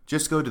now.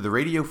 Just go to the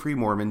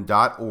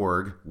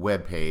radiofreemormon.org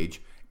webpage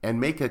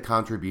and make a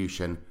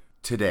contribution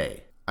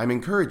today. I'm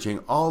encouraging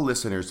all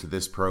listeners to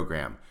this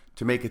program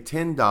to make a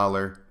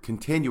 $10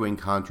 continuing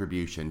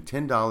contribution,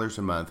 $10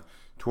 a month,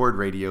 toward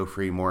Radio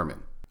Free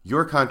Mormon.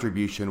 Your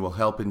contribution will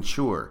help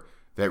ensure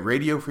that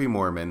Radio Free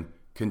Mormon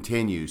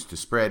continues to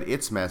spread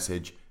its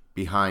message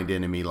behind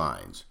enemy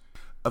lines.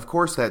 Of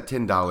course, that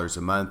 $10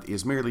 a month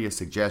is merely a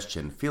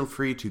suggestion. Feel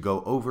free to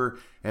go over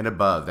and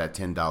above that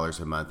 $10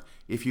 a month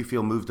if you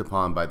feel moved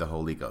upon by the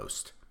Holy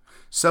Ghost.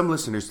 Some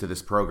listeners to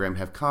this program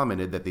have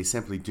commented that they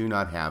simply do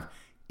not have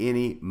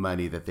any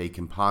money that they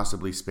can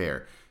possibly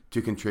spare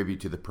to contribute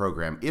to the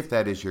program. If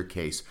that is your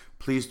case,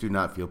 please do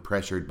not feel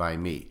pressured by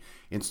me.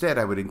 Instead,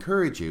 I would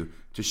encourage you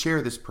to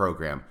share this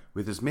program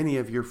with as many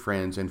of your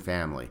friends and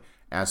family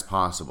as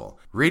possible.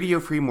 Radio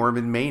Free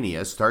Mormon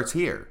Mania starts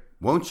here.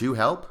 Won't you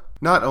help?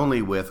 Not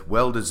only with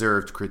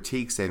well-deserved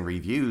critiques and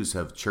reviews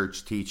of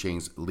church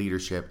teachings,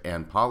 leadership,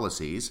 and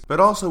policies, but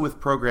also with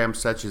programs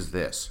such as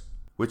this,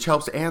 which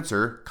helps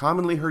answer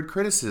commonly heard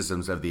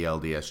criticisms of the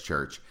LDS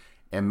Church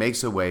and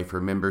makes a way for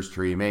members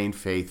to remain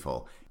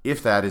faithful,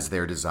 if that is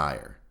their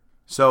desire.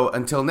 So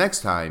until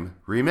next time,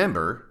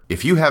 remember,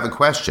 if you have a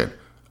question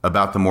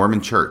about the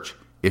Mormon Church,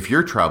 if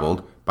you're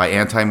troubled by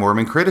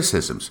anti-Mormon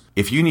criticisms,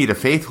 if you need a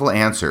faithful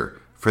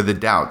answer for the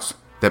doubts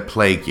that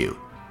plague you,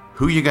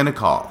 who you going to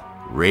call?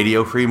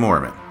 Radio Free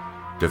Mormon,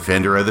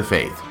 Defender of the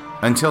Faith.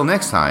 Until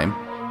next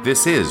time,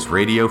 this is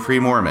Radio Free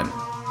Mormon,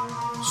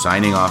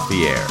 signing off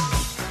the air.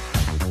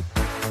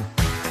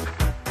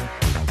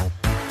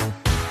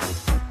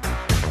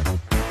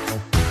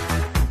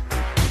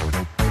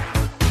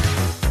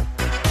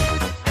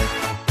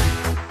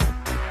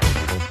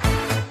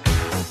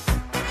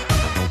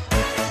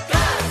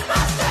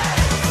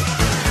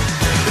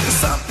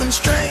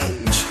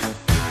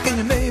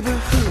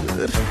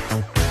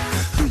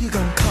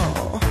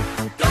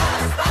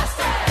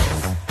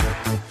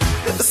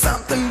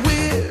 Something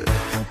weird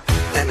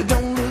and it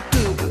don't look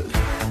good.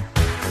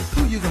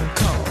 Who you gonna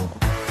call?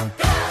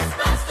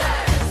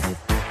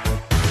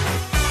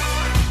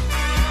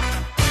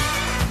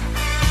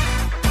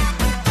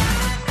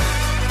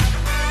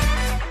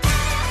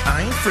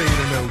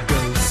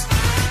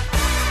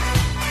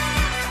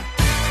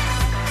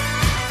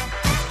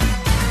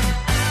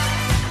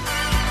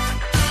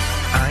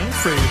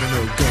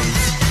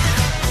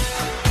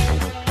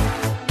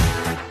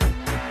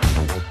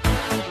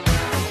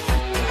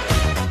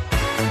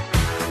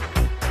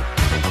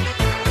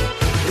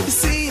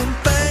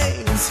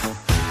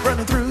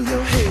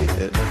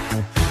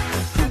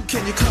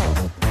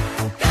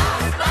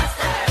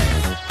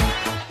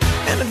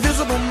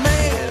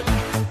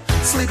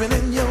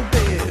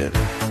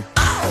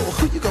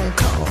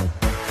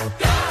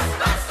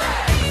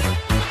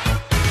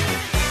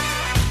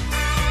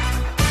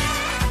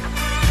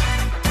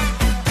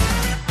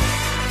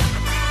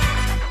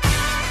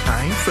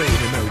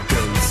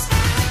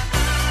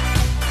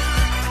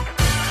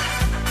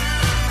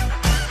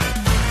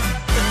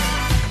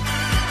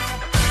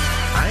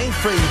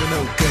 afraid of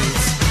no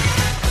ghosts.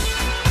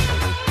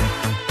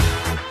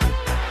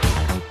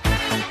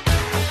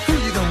 Who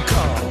you gonna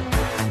call?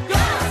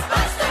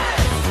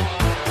 Ghostbusters!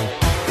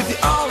 If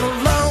you're all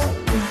alone,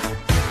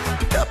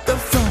 pick up the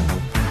phone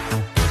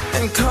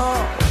and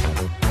call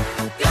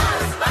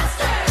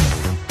Ghostbusters!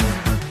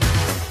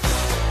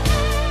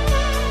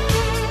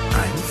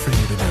 I ain't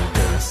afraid of no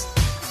ghosts.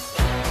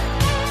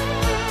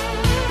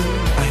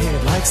 My head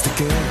likes to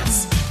guess.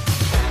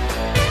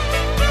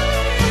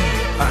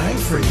 I ain't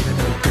afraid of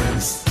no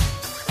ghosts.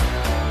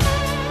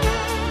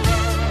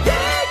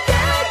 Yeah,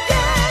 yeah,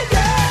 yeah,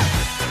 yeah.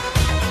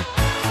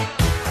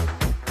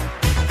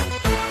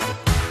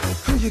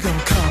 Who you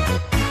gonna call?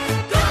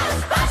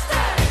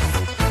 Ghostbusters!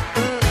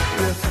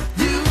 If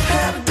you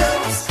have a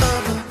dose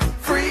of a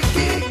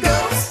freaky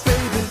ghost,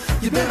 baby,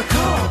 you better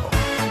call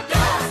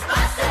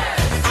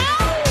Ghostbusters!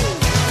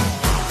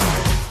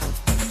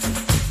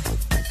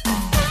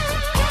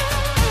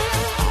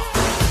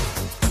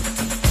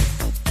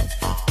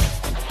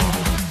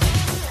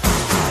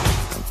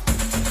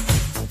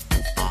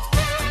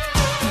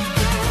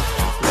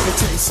 Let me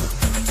tell you something.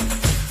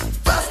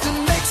 Bustin'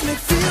 makes me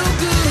feel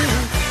good.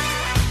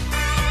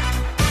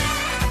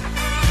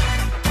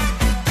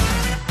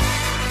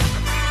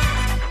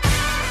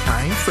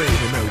 I ain't afraid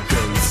of no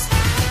ghosts.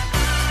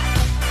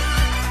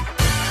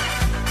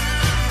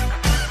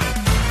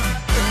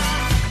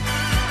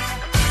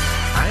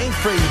 I ain't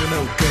afraid of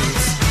no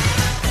ghosts.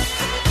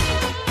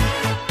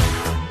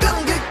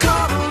 Don't get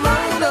caught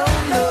alone, oh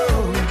no.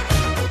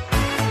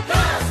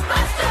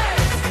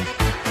 Ghostbusters!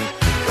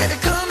 When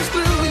it comes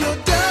through your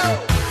door,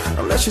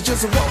 unless you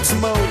just want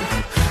some more,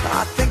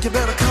 I think you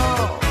better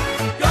call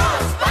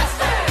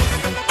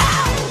Ghostbusters!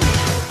 Ow!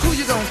 Who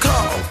you gonna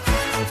call?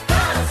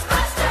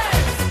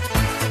 Ghostbusters!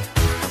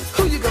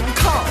 Who you gonna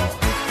call?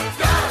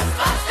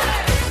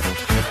 Ghostbusters!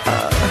 I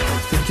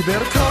think you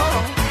better call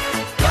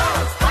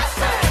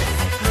Ghostbusters!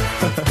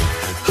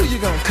 Who you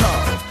gonna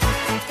call?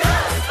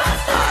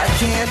 Ghostbusters! I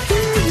can't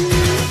hear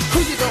you. Who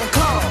you gonna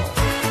call?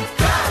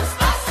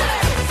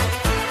 Ghostbusters!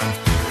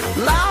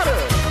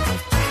 Louder!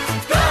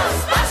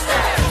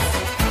 Ghostbusters!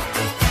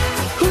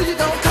 Who you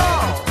gonna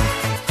call?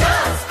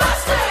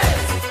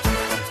 Ghostbusters!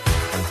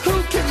 Who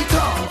can you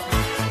call?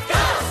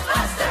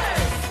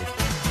 Ghostbusters!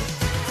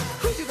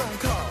 Who you gonna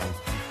call?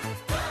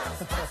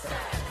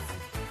 Ghostbusters!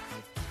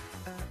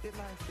 It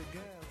likes the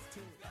girls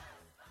too.